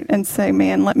tonight and say,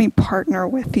 man, let me partner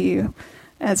with you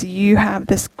as you have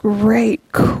this great,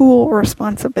 cool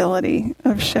responsibility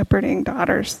of shepherding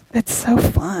daughters. It's so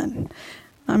fun.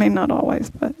 I mean, not always,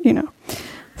 but,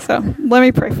 So let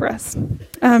me pray for us.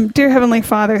 Dear Heavenly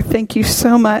Father, thank you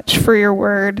so much for your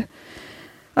word.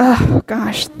 Oh,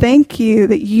 gosh, thank you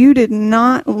that you did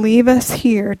not leave us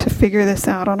here to figure this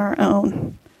out on our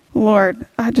own. Lord,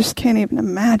 I just can't even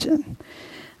imagine.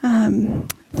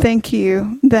 Thank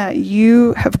you that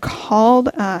you have called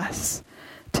us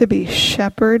to be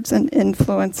shepherds and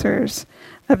influencers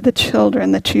of the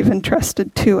children that you've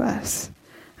entrusted to us.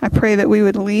 I pray that we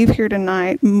would leave here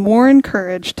tonight more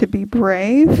encouraged to be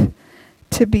brave,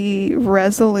 to be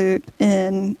resolute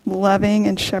in loving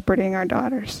and shepherding our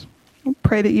daughters. I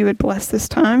pray that you would bless this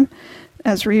time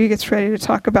as Rebe gets ready to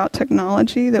talk about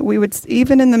technology, that we would,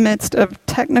 even in the midst of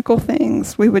technical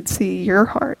things, we would see your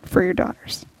heart for your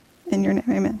daughters. In your name,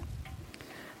 amen.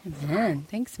 Amen.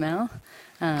 Thanks, Mel.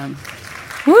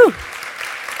 Woo!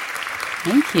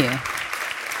 Thank you.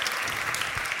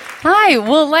 Hi.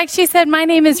 Well, like she said, my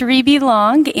name is Rebe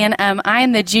Long, and I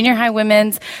am the junior high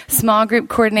women's small group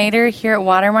coordinator here at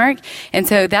Watermark. And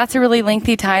so that's a really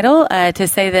lengthy title to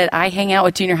say that I hang out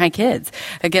with junior high kids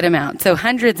a good amount, so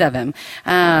hundreds of them.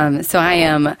 So I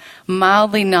am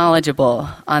mildly knowledgeable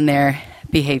on their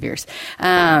behaviors.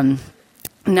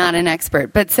 Not an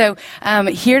expert. But so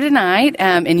here tonight,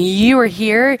 and you are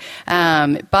here,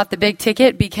 bought the big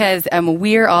ticket because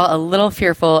we're all a little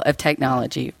fearful of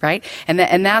technology, right?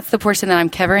 And that's the portion that I'm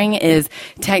covering is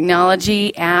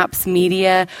technology, apps,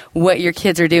 media, what your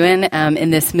kids are doing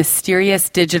in this mysterious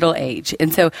digital age.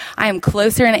 And so I am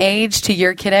closer in age to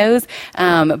your kiddos,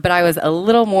 but I was a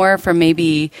little more from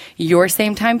maybe your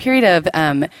same time period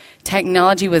of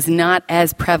technology was not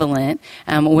as prevalent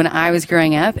when I was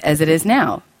growing up as it is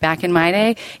now. Back in my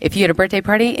day, if you had a birthday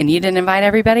party and you didn't invite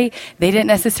everybody, they didn't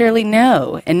necessarily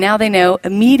know. And now they know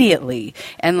immediately.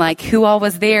 And like who all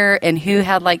was there and who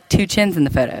had like two chins in the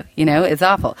photo. It's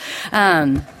awful.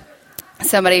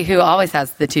 Somebody who always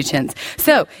has the two chins.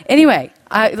 So anyway,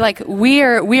 we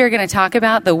are going to talk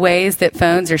about the ways that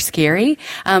phones are scary.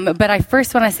 But I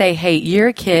first want to say, hey,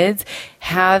 your kids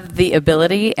have the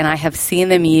ability, and I have seen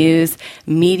them use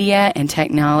media and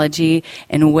technology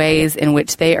in ways in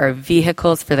which they are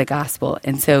vehicles for the gospel.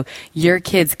 And so your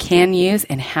kids can use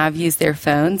and have used their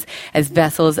phones as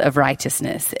vessels of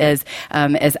righteousness, as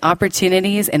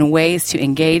opportunities and ways to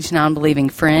engage non-believing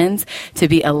friends, to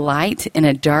be a light in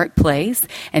a dark place,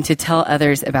 and to tell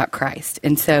others about Christ.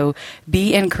 And so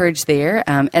be encouraged there.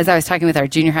 As I was talking with our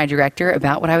junior high director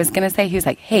about what I was going to say, he was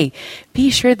like, hey, be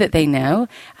sure that they know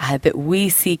that we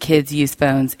see kids use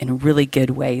phones in really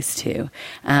good ways too.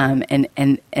 And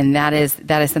that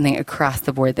is something across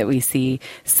the board that we see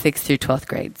 6th through 12th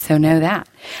grade. So know that.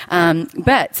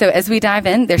 But so as we dive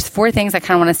in, there's 4 things I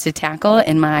kind of want us to tackle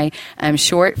in my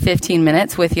short 15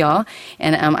 minutes with y'all.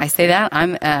 And I say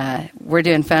that we're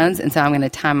doing phones, and so I'm going to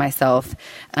time myself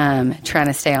trying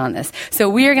to stay on this. So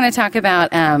we are going to talk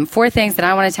about 4 things that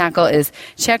I want to tackle is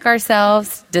check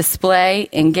ourselves, display,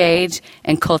 engage,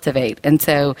 and cultivate. And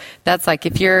so that's like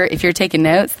if you're taking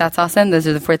notes, that's awesome. Those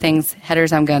are the 4 things,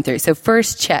 headers I'm going through. So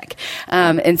first, check.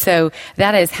 And so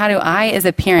that is, how do I as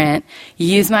a parent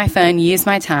use my phone, use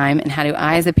my time, and how do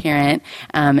I as a parent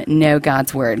know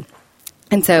God's word?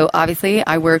 And so, obviously,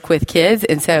 I work with kids,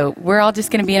 and so we're all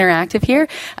just going to be interactive here.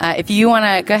 If you want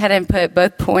to go ahead and put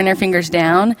both pointer fingers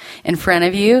down in front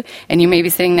of you, and you may be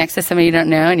sitting next to somebody you don't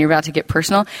know, and you're about to get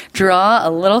personal, draw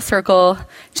a little circle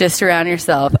just around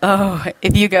yourself. Oh,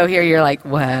 if you go here, you're like,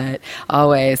 what?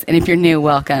 Always. And if you're new,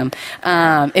 welcome.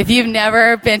 If you've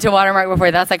never been to Watermark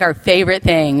before, that's like our favorite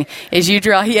thing, is you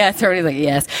draw, yes, everybody's like,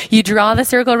 yes. You draw the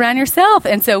circle around yourself.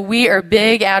 And so we are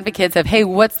big advocates of, hey,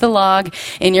 what's the log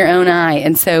in your own eye?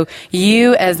 And so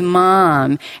you as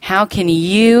mom, how can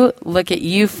you look at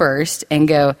you first and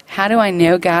go, how do I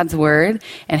know God's word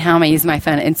and how am I using my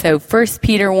phone? And so 1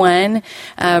 Peter 1,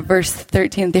 verse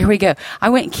 13, there we go. I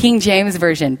went King James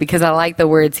Version because I like the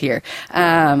words here.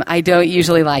 I don't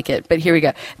usually like it, but here we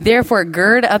go. Therefore,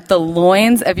 gird up the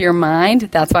loins of your mind.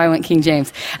 That's why I went King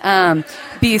James.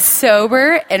 Be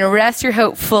sober and rest your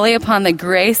hope fully upon the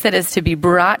grace that is to be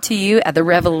brought to you at the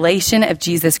revelation of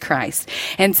Jesus Christ.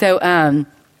 And so,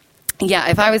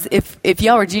 yeah, if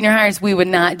y'all were junior hires, we would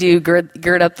not do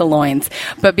gird up the loins.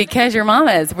 But because your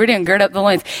mama is, we're doing gird up the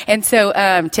loins. And so,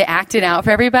 to act it out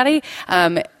for everybody,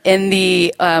 in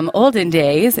the olden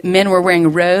days, men were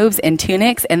wearing robes and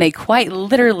tunics, and they quite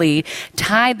literally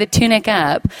tied the tunic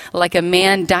up like a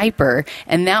man diaper.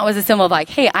 And that was a symbol of like,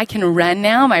 hey, I can run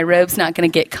now. My robe's not going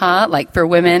to get caught. Like for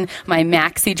women, my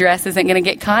maxi dress isn't going to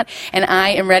get caught. And I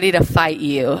am ready to fight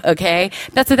you, okay?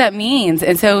 That's what that means.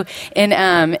 And so in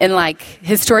like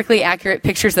historically accurate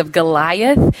pictures of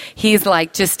Goliath, he's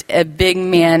like just a big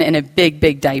man in a big,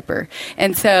 big diaper.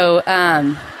 And so,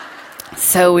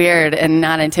 so weird and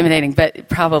not intimidating, but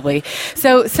probably.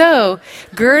 So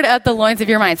gird up the loins of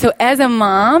your mind. So as a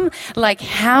mom, like,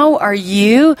 how are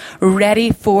you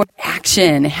ready for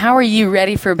action? How are you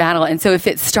ready for battle? And so if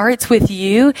it starts with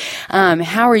you,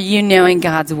 how are you knowing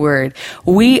God's word?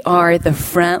 We are the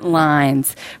front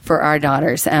lines for our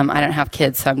daughters. I don't have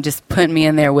kids, so I'm just putting me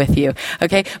in there with you.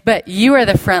 Okay. But you are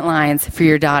the front lines for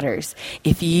your daughters.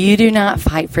 If you do not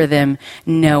fight for them,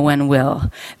 no one will.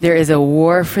 There is a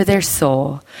war for their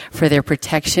soul, for their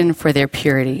protection, for their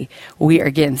purity. We are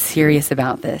getting serious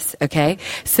about this, okay?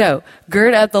 So,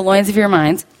 gird up the loins of your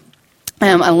minds.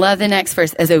 I love the next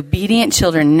verse. As obedient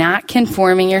children, not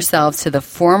conforming yourselves to the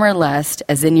former lust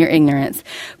as in your ignorance,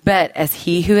 but as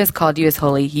he who has called you is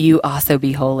holy, you also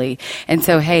be holy. And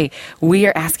so, hey, we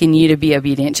are asking you to be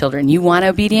obedient children. You want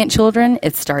obedient children?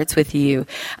 It starts with you.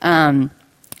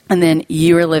 And then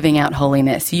you are living out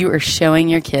holiness. You are showing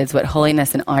your kids what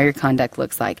holiness and all your conduct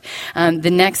looks like.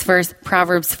 The next verse,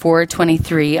 Proverbs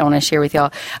 4:23, I want to share with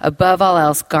y'all. Above all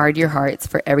else, guard your hearts,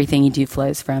 for everything you do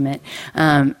flows from it.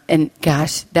 And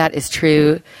gosh, that is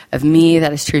true of me,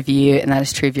 that is true of you, and that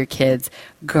is true of your kids.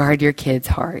 Guard your kids'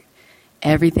 heart.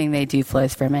 Everything they do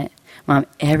flows from it. Mom,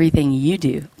 everything you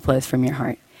do flows from your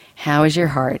heart. How is your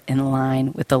heart in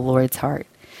line with the Lord's heart?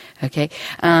 Okay,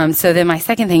 so then my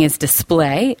second thing is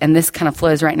display, and this kind of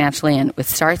flows right naturally in. It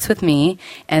starts with me,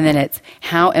 and then it's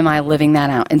how am I living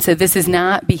that out? And so this is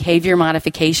not behavior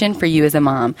modification for you as a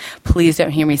mom. Please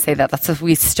don't hear me say that. That's why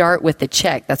we start with the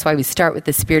check. That's why we start with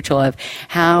the spiritual of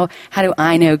how do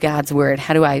I know God's word?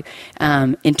 How do I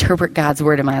interpret God's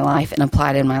word in my life and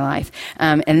apply it in my life?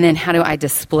 And then how do I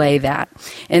display that?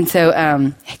 And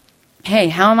so, hey,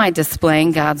 how am I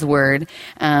displaying God's word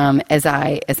as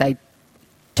I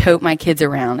tote my kids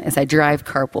around, as I drive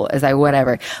carpool, as I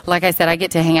whatever. Like I said, I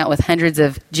get to hang out with hundreds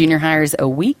of junior hires a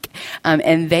week,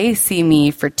 and they see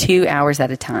me for 2 hours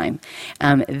at a time.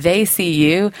 They see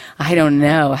you, I don't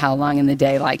know how long in the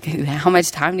day, like how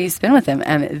much time do you spend with them?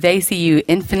 They see you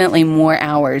infinitely more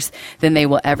hours than they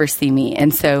will ever see me.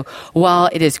 And so while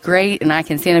it is great, and I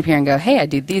can stand up here and go, hey, I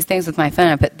do these things with my phone,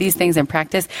 I put these things in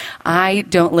practice, I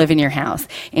don't live in your house.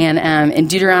 And in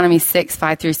Deuteronomy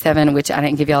 6:5-7, which I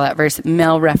didn't give y'all that verse,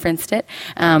 Mel referenced it,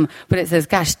 but it says,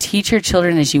 gosh, teach your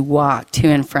children as you walk to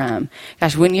and from.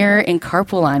 Gosh, when you're in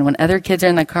carpool line, when other kids are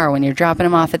in the car, when you're dropping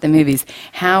them off at the movies,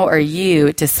 how are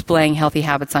you displaying healthy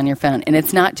habits on your phone? And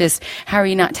it's not just how are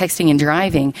you not texting and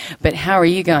driving, but how are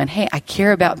you going, hey, I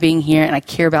care about being here and I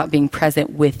care about being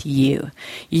present with you.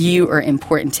 You are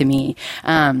important to me.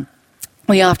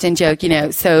 we often joke,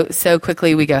 so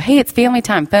quickly we go, hey, it's family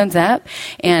time, phones up.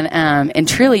 And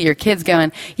truly your kid's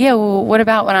going, yeah, well, what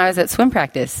about when I was at swim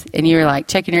practice? And you were like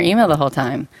checking your email the whole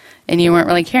time and you weren't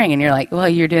really caring. And you're like, well,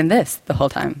 you're doing this the whole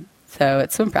time. So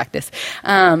it's swim practice.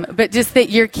 But just that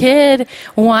your kid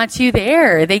wants you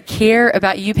there. They care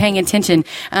about you paying attention.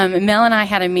 Mel and I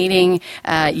had a meeting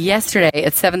yesterday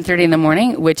at 7:30 in the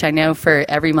morning, which I know for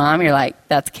every mom, you're like,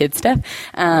 that's kid stuff.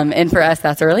 And for us,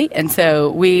 that's early. And so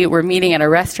we were meeting at a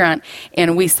restaurant,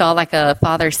 and we saw like a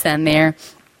father-son there.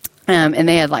 And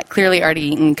they had like clearly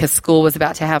already eaten because school was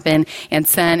about to happen. And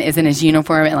son is in his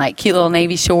uniform and like cute little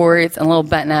navy shorts and a little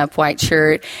button-up white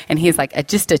shirt. And he's like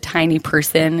just a tiny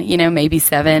person, maybe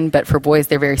 7, but for boys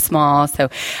they're very small. So,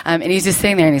 and he's just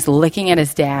sitting there and he's looking at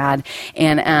his dad.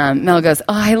 And Mel goes, "Oh,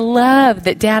 I love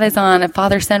that Dad is on a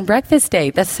father-son breakfast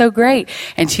date. That's so great."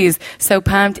 And she's so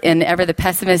pumped. And ever the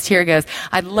pessimist here goes,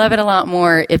 "I'd love it a lot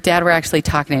more if Dad were actually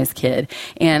talking to his kid."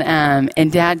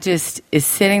 And Dad just is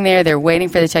sitting there. They're waiting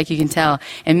for the check. You can tell.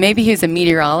 And maybe he's a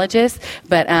meteorologist,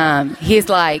 but he's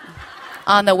like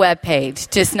on the web page,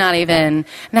 just not even.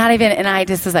 And I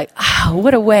just was like, oh,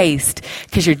 what a waste,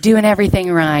 because you're doing everything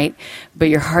right, but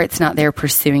your heart's not there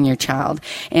pursuing your child.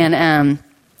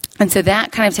 And so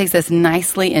that kind of takes us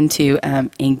nicely into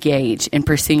engage in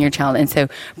pursuing your child. And so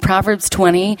Proverbs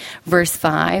 20, verse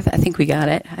 5, I think we got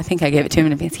it. I think I gave it to him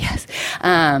in advance. Yes.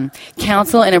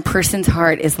 Counsel in a person's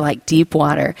heart is like deep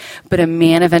water, but a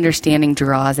man of understanding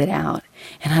draws it out.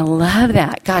 And I love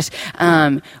that. Gosh,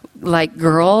 like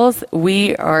girls,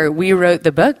 we wrote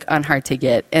the book on Hard to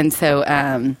Get. And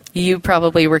so you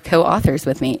probably were co-authors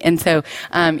with me. And so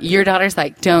your daughter's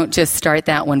like, don't just start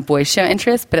that when boys show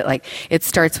interest, but it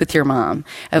starts with your mom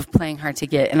of playing Hard to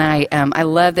Get. And I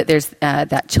love that there's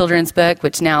that children's book,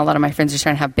 which now a lot of my friends are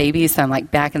starting to have babies, so I'm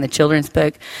like back in the children's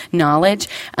book knowledge.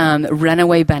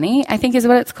 Runaway Bunny, I think is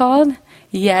what it's called.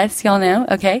 Yes, y'all know?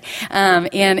 Okay.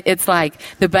 And it's like,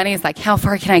 the bunny is like, how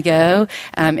far can I go?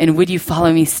 And would you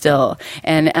follow me still?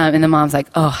 And the mom's like,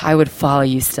 oh, I would follow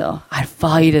you still. I'd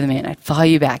follow you to the moon. I'd follow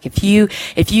you back. If you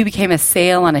became a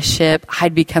sail on a ship,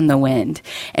 I'd become the wind.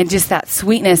 And just that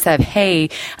sweetness of, hey,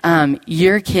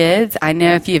 your kids, I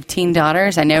know if you have teen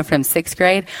daughters, I know from 6th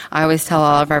grade, I always tell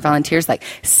all of our volunteers, like,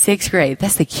 6th grade,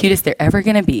 that's the cutest they're ever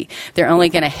going to be. They're only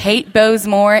going to hate Bose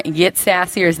more and get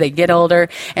sassier as they get older.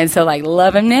 And so, like,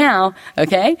 love him now,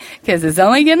 okay? Because it's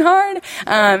only getting hard.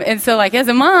 And so, like, as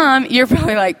a mom, you're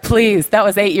probably like, please, that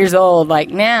was 8 years old. Like,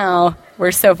 now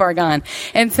we're so far gone.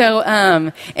 And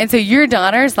so your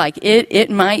daughter's like, it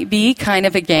might be kind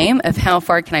of a game of how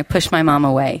far can I push my mom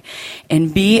away,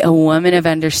 and be a woman of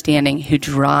understanding who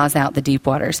draws out the deep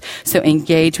waters. So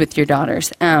engage with your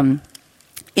daughters.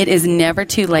 It is never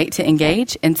too late to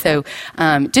engage. And so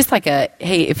just like hey,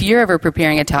 if you're ever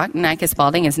preparing a talk, Nika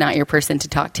Spalding is not your person to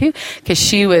talk to, because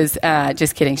she was,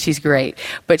 just kidding, she's great.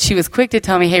 But she was quick to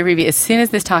tell me, hey, Ruby, as soon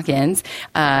as this talk ends,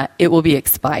 it will be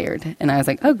expired. And I was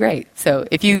like, oh, great. So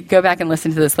if you go back and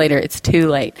listen to this later, it's too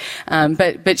late.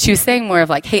 But she was saying more of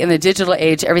like, hey, in the digital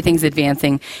age, everything's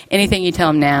advancing. Anything you tell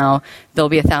them now, there'll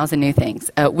be 1,000 new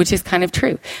things, which is kind of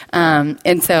true.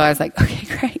 And so I was like,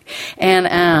 okay, great.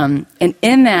 And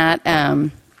in that,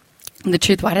 the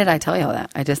truth, why did I tell you all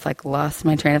that? I just like lost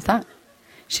my train of thought.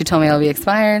 She told me it'll be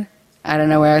expired. I don't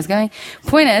know where I was going.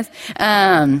 Point is,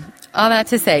 all that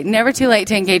to say, never too late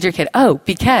to engage your kid. Oh,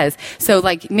 because, so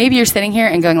like maybe you're sitting here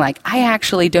and going like, I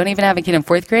actually don't even have a kid in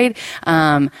 4th grade.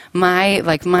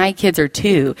 My kids are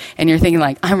 2, and you're thinking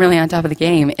like, I'm really on top of the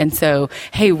game. And so,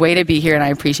 hey, way to be here, and I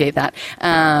appreciate that.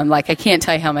 I can't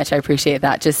tell you how much I appreciate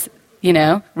that. Just,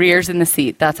 rears in the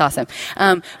seat. That's awesome.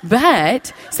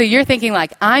 But, so you're thinking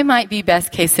like, I might be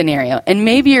best case scenario. And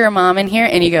maybe you're a mom in here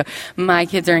and you go, my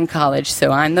kids are in college, so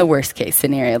I'm the worst case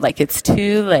scenario. Like, it's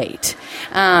too late.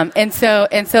 And so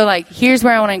like, here's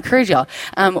where I want to encourage y'all.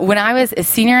 When I was a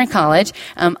senior in college,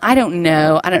 I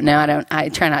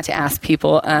try not to ask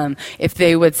people, if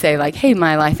they would say like, hey,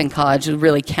 my life in college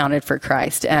really counted for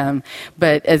Christ.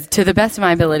 But to the best of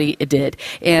my ability, it did.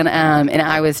 And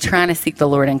I was trying to seek the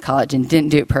Lord in college and didn't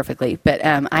do it perfectly. But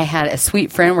I had a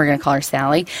sweet friend, we're going to call her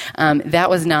Sally. That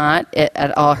was not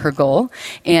at all her goal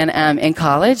in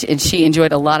college, and she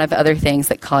enjoyed a lot of other things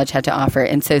that college had to offer.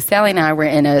 And so Sally and I were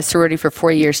in a sorority for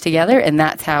 4 years together, and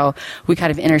that's how we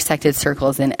kind of intersected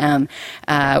circles. And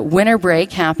winter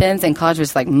break happens, and college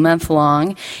was like month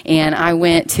long, and I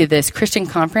went to this Christian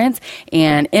conference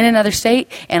and in another state,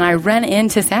 and I run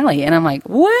into Sally, and I'm like,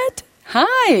 what?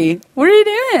 Hi, what are you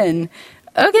doing?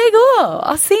 Okay, cool.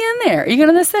 I'll see you in there. Are you going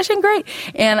to this session? Great.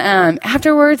 And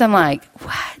afterwards, I'm like,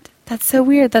 what? That's so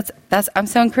weird. I'm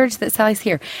so encouraged that Sally's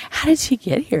here. How did she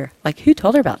get here? Like, who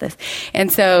told her about this? And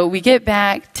so we get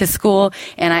back to school,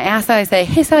 and I asked Sally, I say,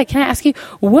 hey, Sally, can I ask you,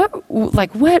 what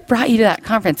brought you to that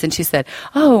conference? And she said,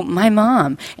 oh, my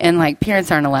mom. And, like,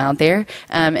 parents aren't allowed there.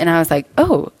 And I was like,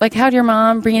 oh, like, how'd your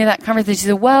mom bring you to that conference? And she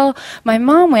said, well, my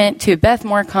mom went to a Beth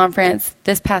Moore conference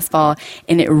this past fall,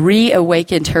 and it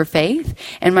reawakened her faith.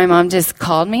 And my mom just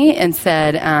called me and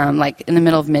said, like, in the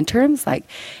middle of midterms, like,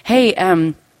 hey,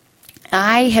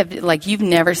 I have, like, you've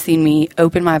never seen me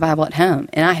open my Bible at home,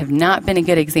 and I have not been a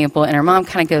good example. And her mom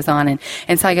kind of goes on,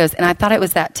 and Sally goes, and I thought it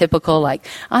was that typical, like,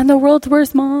 I'm the world's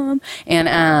worst mom.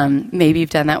 And maybe you've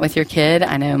done that with your kid.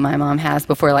 I know my mom has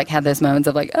before, like, had those moments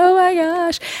of, like, oh my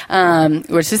gosh,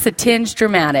 where it's just a tinge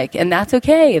dramatic, and that's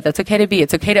okay. That's okay to be.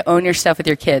 It's okay to own your stuff with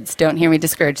your kids. Don't hear me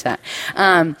discourage that.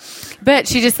 But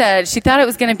she just said she thought it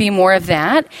was going to be more of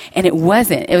that, and it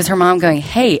wasn't. It was her mom going,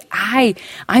 hey, I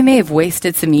may have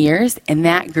wasted some years, and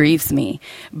that grieves me.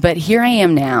 But here I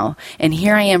am now, and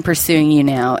here I am pursuing you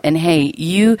now. And hey,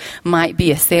 you might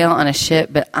be a sail on a ship,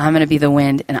 but I'm going to be the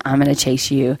wind, and I'm going to chase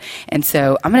you. And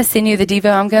so I'm going to send you the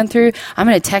Devo I'm going through. I'm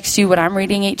going to text you what I'm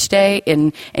reading each day,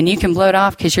 and you can blow it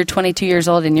off because you're 22 years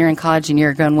old, and you're in college, and you're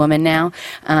a grown woman now.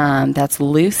 That's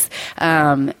loose.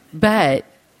 But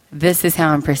this is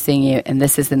how I'm pursuing you, and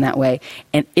this is in that way.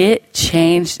 And it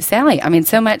changed Sally. I mean,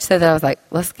 so much so that I was like,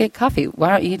 let's get coffee. Why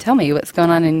don't you tell me what's going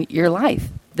on in your life?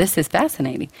 This is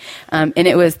fascinating. And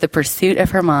it was the pursuit of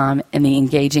her mom and the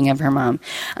engaging of her mom.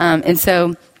 And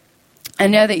so I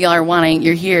know that y'all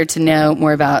you're here to know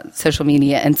more about social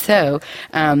media. And so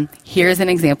here's an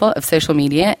example of social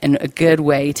media and a good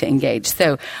way to engage.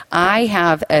 So I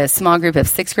have a small group of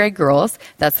 6th grade girls.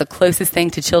 That's the closest thing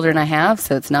to children I have,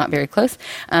 so it's not very close.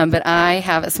 But I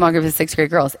have a small group of 6th grade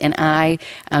girls, and I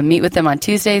meet with them on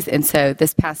Tuesdays. And so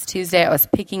this past Tuesday, I was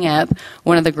picking up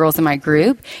one of the girls in my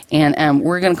group, and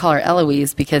we're going to call her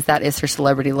Eloise because that is her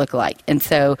celebrity lookalike. And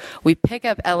so we pick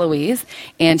up Eloise,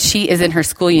 and she is in her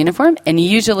school uniform. And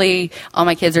usually all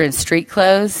my kids are in street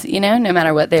clothes, no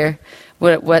matter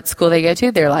what school they go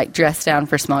to, they're like dressed down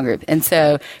for small group. And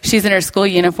so she's in her school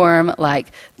uniform, like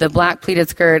the black pleated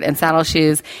skirt and saddle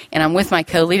shoes. And I'm with my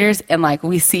co-leaders, and like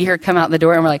we see her come out the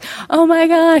door, and we're like, oh my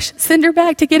gosh, send her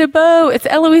back to get a bow. It's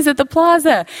Eloise at the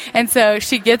plaza. And so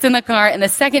she gets in the car, and the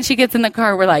second she gets in the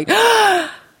car, we're like,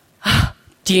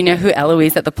 do you know who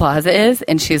Eloise at the plaza is?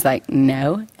 And she's like,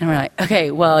 no. And we're like,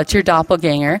 okay, well, it's your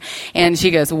doppelganger. And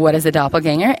she goes, what is a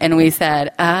doppelganger? And we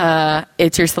said,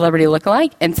 it's your celebrity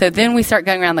lookalike. And so then we start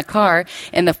going around the car,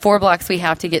 and the 4 blocks we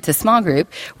have to get to small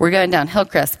group, we're going down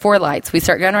Hillcrest, 4 lights. We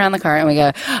start going around the car, and we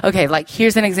go, okay, like,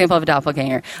 here's an example of a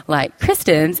doppelganger. Like,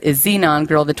 Kristen's is Xenon,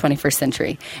 girl of the 21st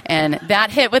century. And that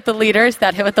hit with the leaders.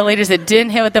 It didn't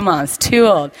hit with the moms. Too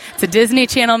old. It's a Disney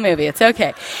Channel movie. It's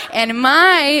okay. And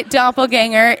my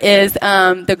doppelganger is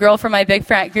the girl from my big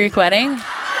frat Greek wedding.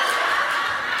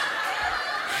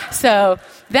 So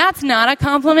that's not a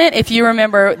compliment if you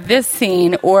remember this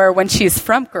scene or when she's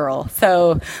Frump Girl.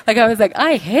 So, like, I was like,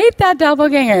 I hate that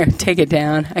doppelganger. Take it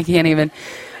down. I can't even.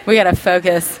 We got to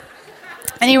focus.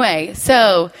 Anyway,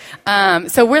 so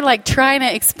we're like trying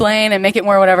to explain and make it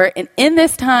more whatever. And in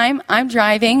this time, I'm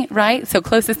driving, right? So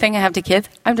closest thing I have to kids,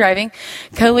 I'm driving.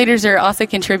 Co-leaders are also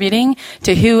contributing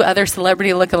to who other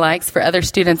celebrity lookalikes for other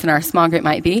students in our small group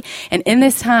might be. And in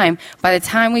this time, by the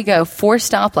time we go 4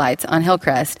 stoplights on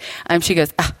Hillcrest, she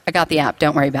goes, I got the app.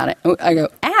 Don't worry about it. I go,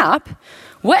 app?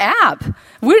 What app?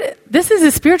 This is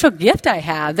a spiritual gift I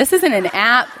have. This isn't an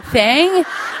app thing.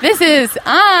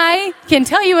 I can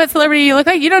tell you what celebrity you look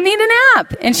like. You don't need an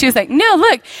app. And she was like, no,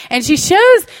 look. And she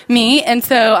shows me. And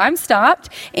so I'm stopped,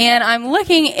 and I'm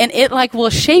looking, and it like will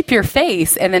shape your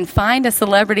face and then find a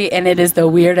celebrity. And it is the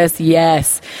weirdest.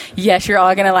 Yes, you're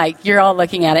all going to you're all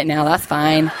looking at it now. That's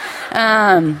fine.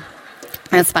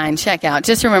 That's fine. Check out.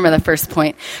 Just remember the first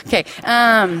point. Okay.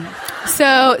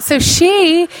 So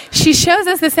she shows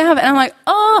us this app, and I'm like,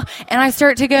 oh, and I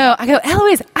go,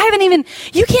 Eloise,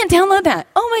 you can't download that.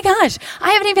 Oh my gosh.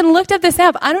 I haven't even looked at this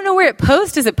app. I don't know where it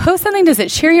posts. Does it post something? Does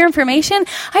it share your information?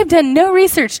 I've done no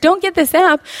research. Don't get this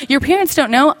app. Your parents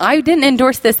don't know. I didn't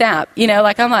endorse this app.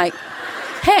 I'm like,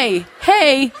 hey,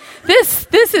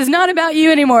 this is not about you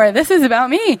anymore. This is about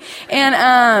me.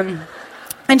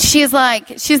 And she's like,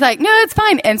 no, it's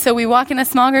fine. And so we walk in a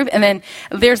small group, and then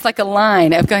there's like a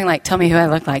line of going like, tell me who I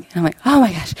look like. And I'm like, oh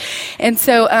my gosh. And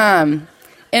so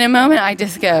in a moment, I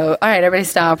just go, all right, everybody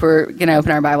stop. We're going to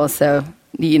open our Bibles. So,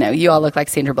 you all look like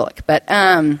Sandra Bullock. But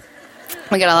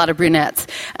we got a lot of brunettes.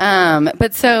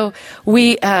 But so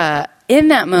we in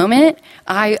that moment,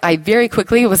 I very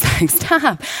quickly was like,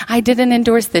 stop, I didn't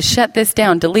endorse this, shut this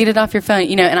down, delete it off your phone,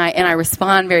 and I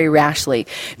respond very rashly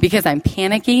because I'm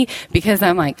panicky, because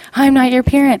I'm like, I'm not your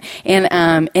parent.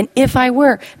 And if I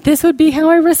were, this would be how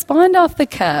I respond off the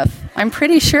cuff. I'm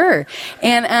pretty sure.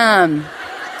 And,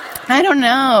 I don't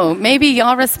know. Maybe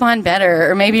y'all respond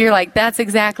better, or maybe you're like, that's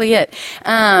exactly it.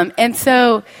 And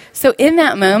so in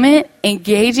that moment,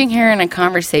 engaging her in a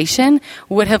conversation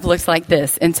would have looked like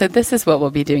this. And so this is what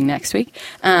we'll be doing next week.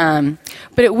 But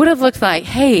it would have looked like,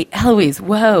 hey, Eloise,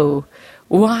 whoa,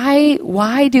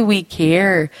 why do we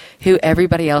care who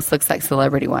everybody else looks like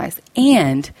celebrity-wise?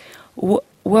 And whoa.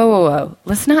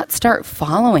 Let's not start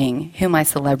following who my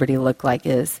celebrity look like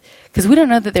is, because we don't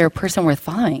know that they're a person worth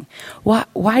following.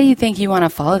 Why do you think you want to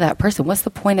follow that person? What's the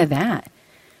point of that?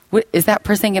 Is that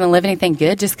person going to live anything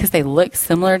good just because they look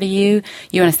similar to you?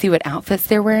 You want to see what outfits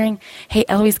they're wearing? Hey,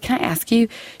 Eloise, can I ask you,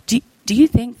 do you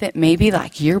think that maybe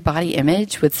like your body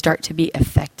image would start to be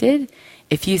affected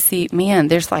if you see, man,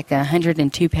 there's like a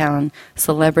 102-pound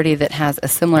celebrity that has a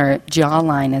similar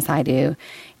jawline as I do,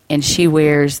 and she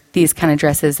wears these kind of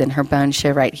dresses and her bones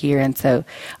show right here, and so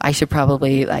I should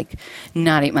probably like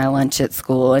not eat my lunch at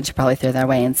school and should probably throw that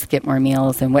away and skip more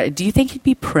meals. And what do you think you'd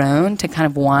be prone to kind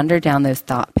of wander down those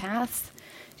thought paths?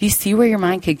 Do you see where your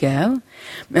mind could go?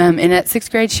 And at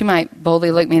 6th grade, she might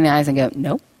boldly look me in the eyes and go,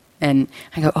 nope. And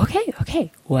I go,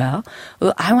 okay, well,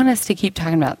 I want us to keep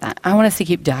talking about that. I want us to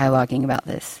keep dialoguing about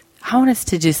this. I want us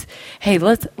to just, hey,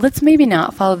 let's maybe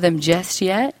not follow them just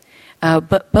yet.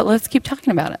 But let's keep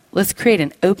talking about it. Let's create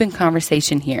an open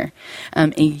conversation here,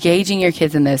 engaging your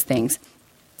kids in those things.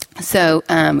 So,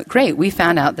 great. We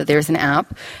found out that there's an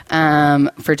app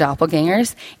for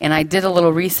doppelgangers, and I did a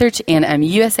little research in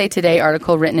USA Today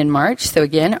article written in March, so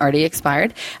again, already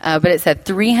expired, but it said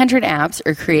 300 apps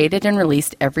are created and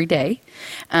released every day.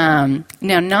 Now,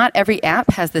 not every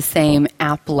app has the same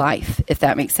app life, if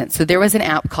that makes sense. So there was an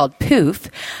app called Poof,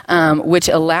 which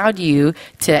allowed you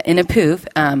to, in a Poof,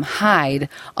 hide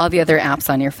all the other apps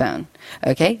on your phone.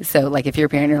 Okay, so like if you're a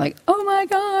parent, you're like, oh my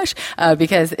gosh,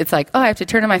 because it's like, oh, I have to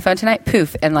turn on my phone tonight,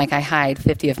 poof, and like I hide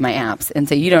 50 of my apps, and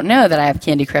so you don't know that I have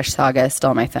Candy Crush Saga still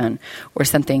on my phone or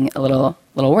something a little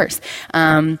worse.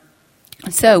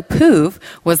 So Poof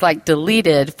was like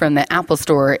deleted from the Apple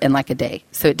Store in like a day,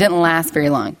 so it didn't last very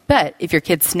long. But if your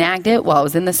kid snagged it while it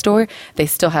was in the store, they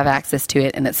still have access to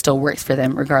it, and it still works for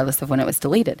them regardless of when it was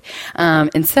deleted.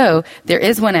 And so there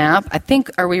is one app. I think,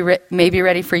 are we maybe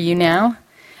ready for You Now?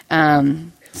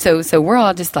 So we're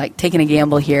all just like taking a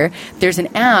gamble here. There's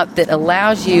an app that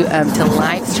allows you to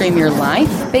live stream your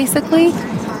life, basically.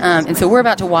 And so we're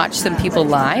about to watch some people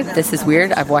live. This is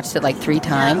weird. I've watched it like 3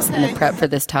 times in the prep for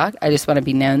this talk. I just want to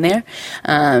be known there.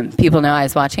 People know I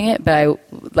was watching it, but I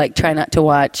like try not to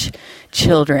watch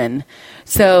children.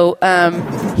 So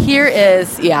here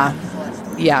is,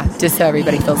 just so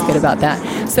everybody feels good about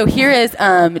that. So here is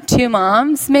 2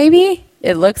 moms, maybe.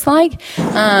 It looks like,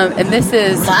 and this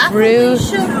is Rue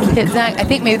Pitzak. I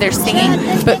think maybe they're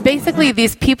singing, but basically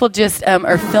these people just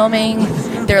are filming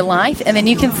their life, and then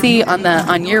you can see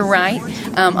on your right,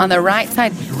 on the right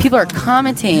side, people are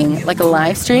commenting like a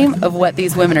live stream of what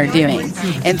these women are doing,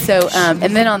 and so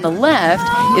and then on the left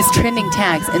is trending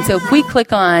tags, and so if we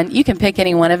click on, you can pick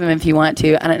any one of them if you want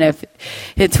to. I don't know if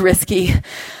it's risky.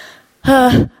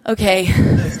 Okay.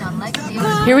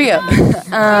 Here we go.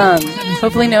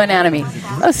 Hopefully no anatomy.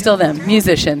 Oh, still them.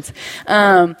 Musicians.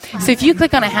 So if you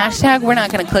click on a hashtag, we're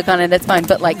not going to click on it. That's fine.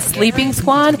 But like Sleeping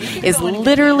Squad is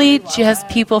literally just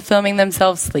people filming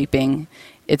themselves sleeping.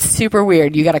 It's super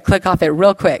weird. You got to click off it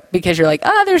real quick because you're like,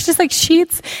 there's just like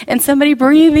sheets and somebody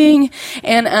breathing.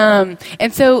 And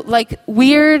so like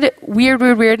weird.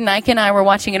 Nike and I were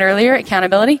watching it earlier,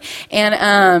 Accountability.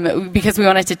 And, because we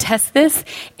wanted to test this.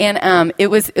 And, it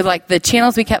was like the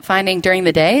channels we kept finding during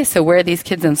the day. So where are these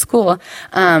kids in school?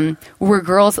 Were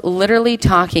girls literally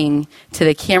talking to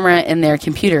the camera in their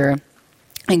computer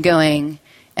and going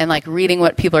and like reading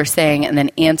what people are saying and then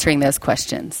answering those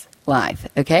questions live,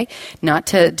 okay? Not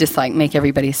to just like make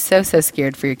everybody so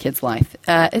scared for your kid's life.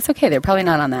 It's okay, they're probably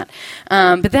not on that.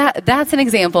 But that's an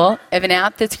example of an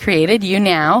app that's created. You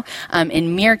Now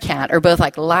and Meerkat are both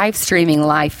like live streaming,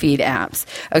 live feed apps,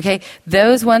 okay?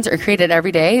 Those ones are created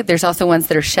every day. There's also ones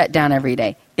that are shut down every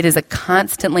day. It is a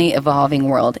constantly evolving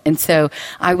world. And so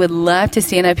I would love to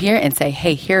stand up here and say,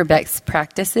 hey, here are best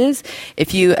practices.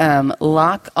 If you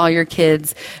lock all your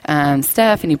kids'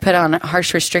 stuff and you put on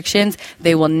harsh restrictions,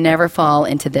 they will never fall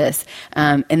into this.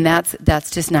 And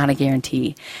that's just not a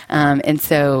guarantee. And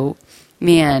so,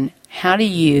 man, how do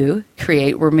you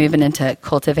create, we're moving into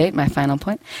cultivate, my final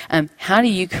point. How do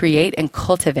you create and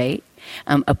cultivate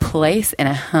a place and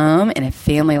a home and a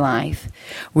family life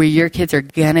where your kids are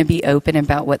going to be open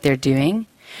about what they're doing,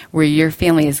 where your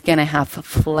family is going to have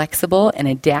flexible and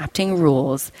adapting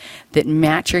rules that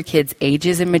match your kids'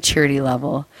 ages and maturity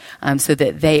level, so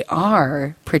that they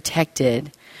are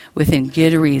protected within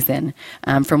good reason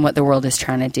from what the world is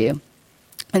trying to do.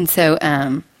 And so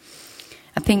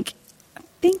I think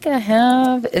I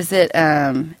have, is it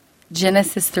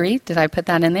Genesis 3? Did I put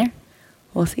that in there?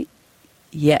 We'll see.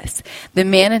 Yes. The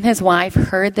man and his wife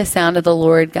heard the sound of the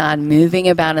Lord God moving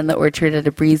about in the orchard at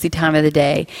a breezy time of the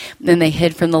day. Then they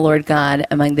hid from the Lord God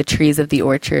among the trees of the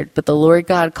orchard. But the Lord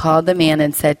God called the man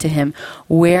and said to him,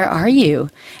 "Where are you?"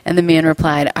 And the man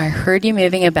replied, "I heard you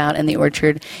moving about in the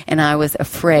orchard, and I was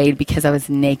afraid because I was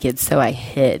naked, so I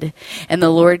hid." And the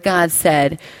Lord God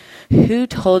said, "Who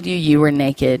told you you were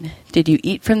naked? Did you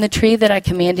eat from the tree that I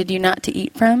commanded you not to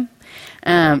eat from?"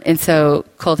 And so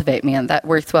cultivate, man, that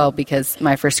works well because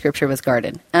my first scripture was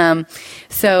garden.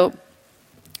 So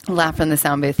laugh from the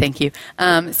sound booth. Thank you.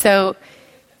 So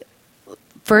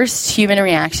first human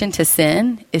reaction to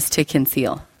sin is to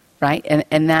conceal, right?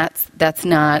 And that's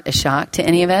not a shock to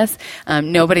any of us.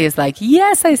 Nobody is like,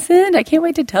 yes, I sinned. I can't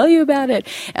wait to tell you about it.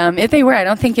 If they were, I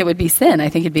don't think it would be sin. I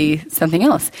think it'd be something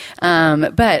else.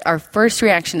 But our first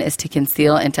reaction is to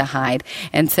conceal and to hide.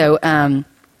 And so,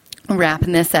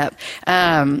 wrapping this up,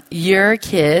 your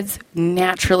kids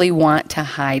naturally want to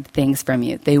hide things from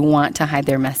you. They want to hide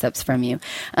their mess ups from you.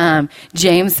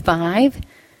 James 5,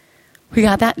 we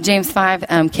got that? James 5,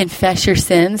 confess your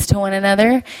sins to one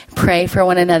another. Pray for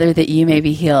one another that you may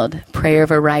be healed. Prayer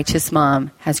of a righteous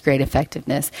mom has great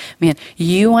effectiveness. Man,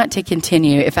 you want to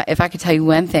continue. If I could tell you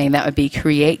one thing, that would be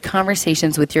create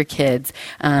conversations with your kids.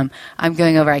 I'm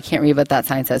going over, I can't read what that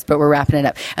sign says, but we're wrapping it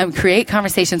up. Create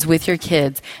conversations with your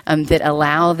kids that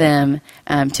allow them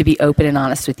to be open and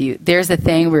honest with you. There's a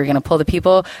thing, we're going to pull the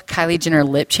people, Kylie Jenner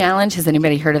lip challenge. Has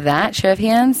anybody heard of that? Show of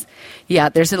hands. Yeah,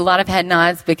 there's a lot of head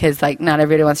nods because not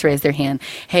everybody wants to raise their hand.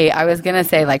 Hey, I was going to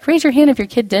say, raise your hand if your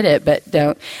kid did it, but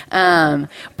don't.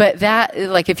 But that,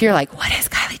 if you're like, what is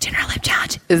Kylie Jenner lip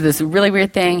challenge? Is this really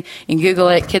weird thing? You can Google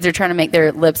it. Kids are trying to make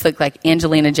their lips look like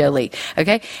Angelina Jolie.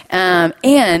 Okay?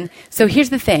 And so here's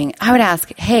the thing. I would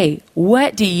ask, hey,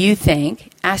 what do you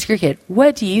think? Ask your kid,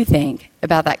 what do you think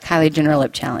about that Kylie Jenner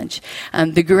lip challenge?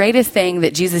 The greatest thing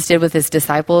that Jesus did with his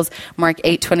disciples, Mark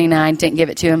 8:29, didn't give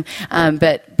it to him,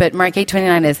 but Mark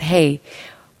 8:29 is, hey,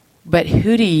 but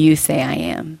who do you say I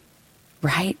am?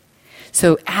 Right?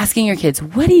 So asking your kids,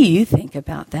 what do you think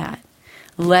about that?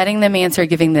 Letting them answer,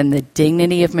 giving them the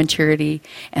dignity of maturity,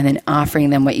 and then offering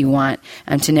them what you want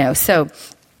to know. So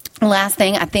last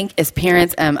thing, I think, as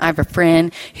parents, I have a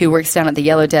friend who works down at the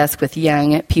yellow desk with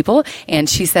young people, and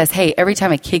she says, hey, every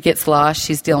time a kid gets lost,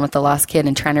 she's dealing with the lost kid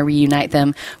and trying to reunite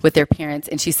them with their parents.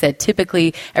 And she said,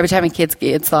 typically, every time a kid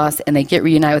gets lost and they get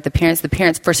reunited with the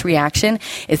parents' first reaction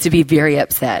is to be very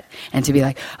upset and to be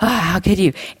like, oh, how could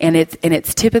you? And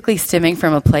it's typically stemming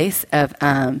from a place of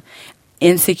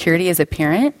insecurity as a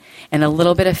parent and a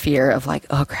little bit of fear of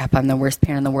oh crap, I'm the worst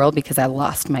parent in the world because I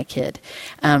lost my kid,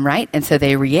 right? And so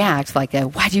they react like,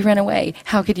 why'd you run away?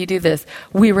 How could you do this?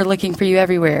 We were looking for you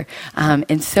everywhere.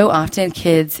 And so often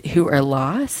kids who are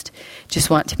lost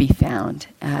just want to be found.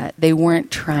 They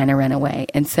weren't trying to run away.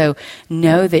 And so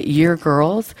know that your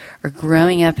girls are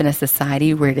growing up in a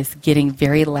society where it is getting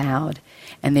very loud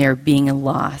and they are being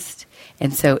lost.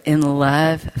 And so in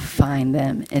love, find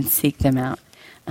them and seek them out.